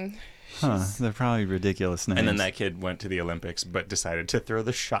named. Huh, they're probably ridiculous names. And then that kid went to the Olympics, but decided to throw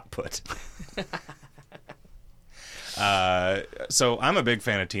the shot put. So I'm a big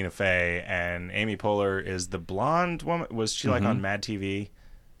fan of Tina Fey, and Amy Poehler is the blonde woman. Was she like on Mad TV?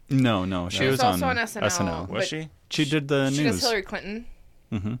 No, she was also on on SNL. Was But she? She did the She news. does Hillary Clinton.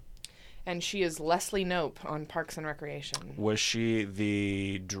 Mhm. And she is Leslie Knope on Parks and Recreation. Was she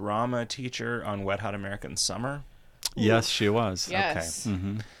the drama teacher on Wet Hot American Summer? Yes, she was. Yes.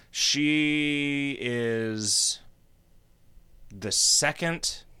 She is the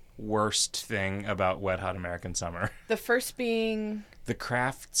second worst thing about Wet Hot American Summer. The first being The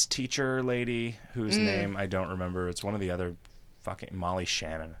crafts teacher lady, whose name I don't remember. It's one of the other fucking Molly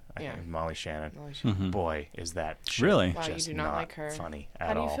Shannon. I Yeah. think Molly Shannon. Molly Boy, is that shit Really? Wow, you just do not like her. funny How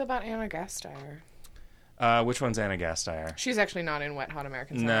at do you all. feel about Anna Gasteyer? Which one's Anna Gasteyer? She's actually not in Wet Hot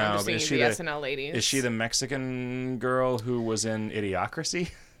American Summer. No, I'm but just is thinking she the the- SNL ladies. Is she the Mexican girl who was in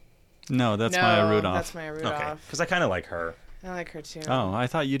Idiocracy? No, that's no, Maya Rudolph. That's Maya Rudolph. Okay, because I kind of like her. I like her too. Oh, I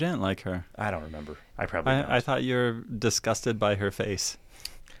thought you didn't like her. I don't remember. I probably don't. I thought you were disgusted by her face.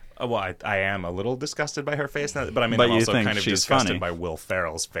 I am a little disgusted by her face, now, but I mean, But I'm you also think kind of she's disgusted funny. by Will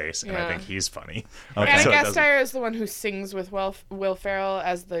Ferrell's face, and I Yeah. think he's funny. Okay. Anna So it doesn't- Gasteyer is the one who sings with Will Ferrell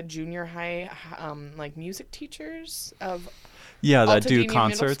as the junior high like music teachers of Yeah, that Altadena do Middle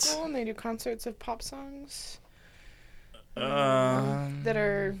concerts. School, and they do concerts of pop songs Um, that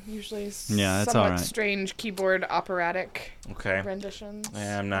are usually Yeah, it's somewhat all right. strange keyboard operatic okay. renditions.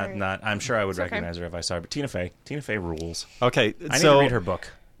 Yeah, I'm not. Right. Not. I'm sure I would It's okay. recognize her if I saw her. But Tina Fey. Tina Fey rules. Okay, I need so to read her book.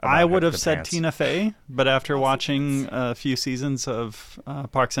 about I would her- have the said pants. Tina Fey, but after Also watching pants. a few seasons of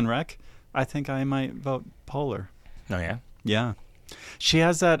Parks and Rec, I think I might vote Polar. Oh yeah. Yeah, she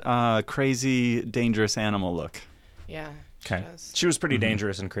has that crazy, dangerous animal look. Yeah. Okay. does. She was pretty Mm-hmm.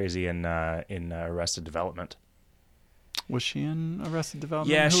 dangerous and crazy in Arrested Development. Was she in Arrested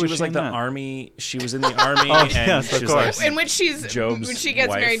Development? Yeah, Who she was like in the that? army. She was in the army. Oh, and yes, she of was course. Like, In which Job's when she gets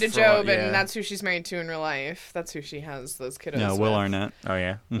wife married to for- Job, yeah. and that's who she's married to in real life. That's who she has those kiddos. Yeah, Will with. Arnett. oh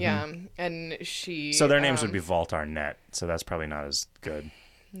yeah. Yeah, and she. So their names would be Vault Arnett. So that's probably not as good.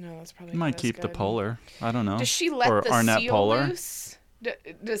 No, that's probably. You might not as keep the good. Polar. I don't know. Does she let Or the Arnett seal Polar. loose?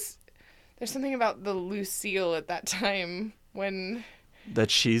 Does there's something about the loose seal at that time when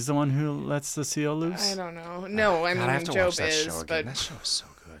That she's the one who lets the seal loose? I don't know. No, I God, I have mean to Job watch that show is, again. but That show is so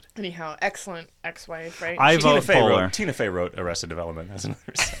good. anyhow, excellent ex-wife, right? I She- vote Polar. Tina Fey wrote Arrested Development. That's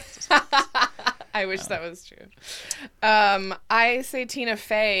another sense. I wish that was true. I say Tina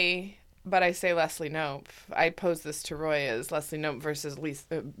Fey, but I say Leslie Knope. I pose this to Roy as Leslie Knope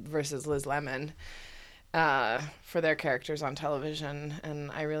versus Liz Lemon for their characters on television, and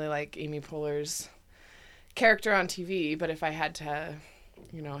I really like Amy Poehler's character on TV. But if I had to,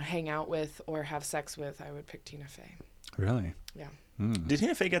 hang out with or have sex with, I would pick Tina Fey. Really? Yeah. Did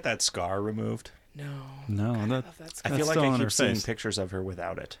Tina Fey get that scar removed? No. No, God, I that- love that I scar. That's feel like still I on her keep seeing face. pictures of her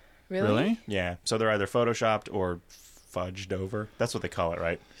without it. Really? Yeah. So they're either photoshopped or fudged over. That's what they call it,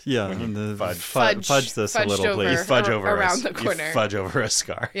 right? Yeah. When you and the fudge. fudge this a Fudged little, over. please. You fudge over around a, the corner. You fudge over a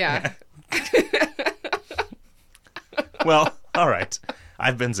scar. Yeah. Well, all right.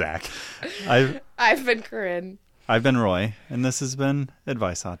 I've been Zach. I've been Corinne. I've been Roy, and this has been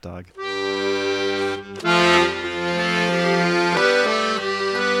Advice Hot Dog.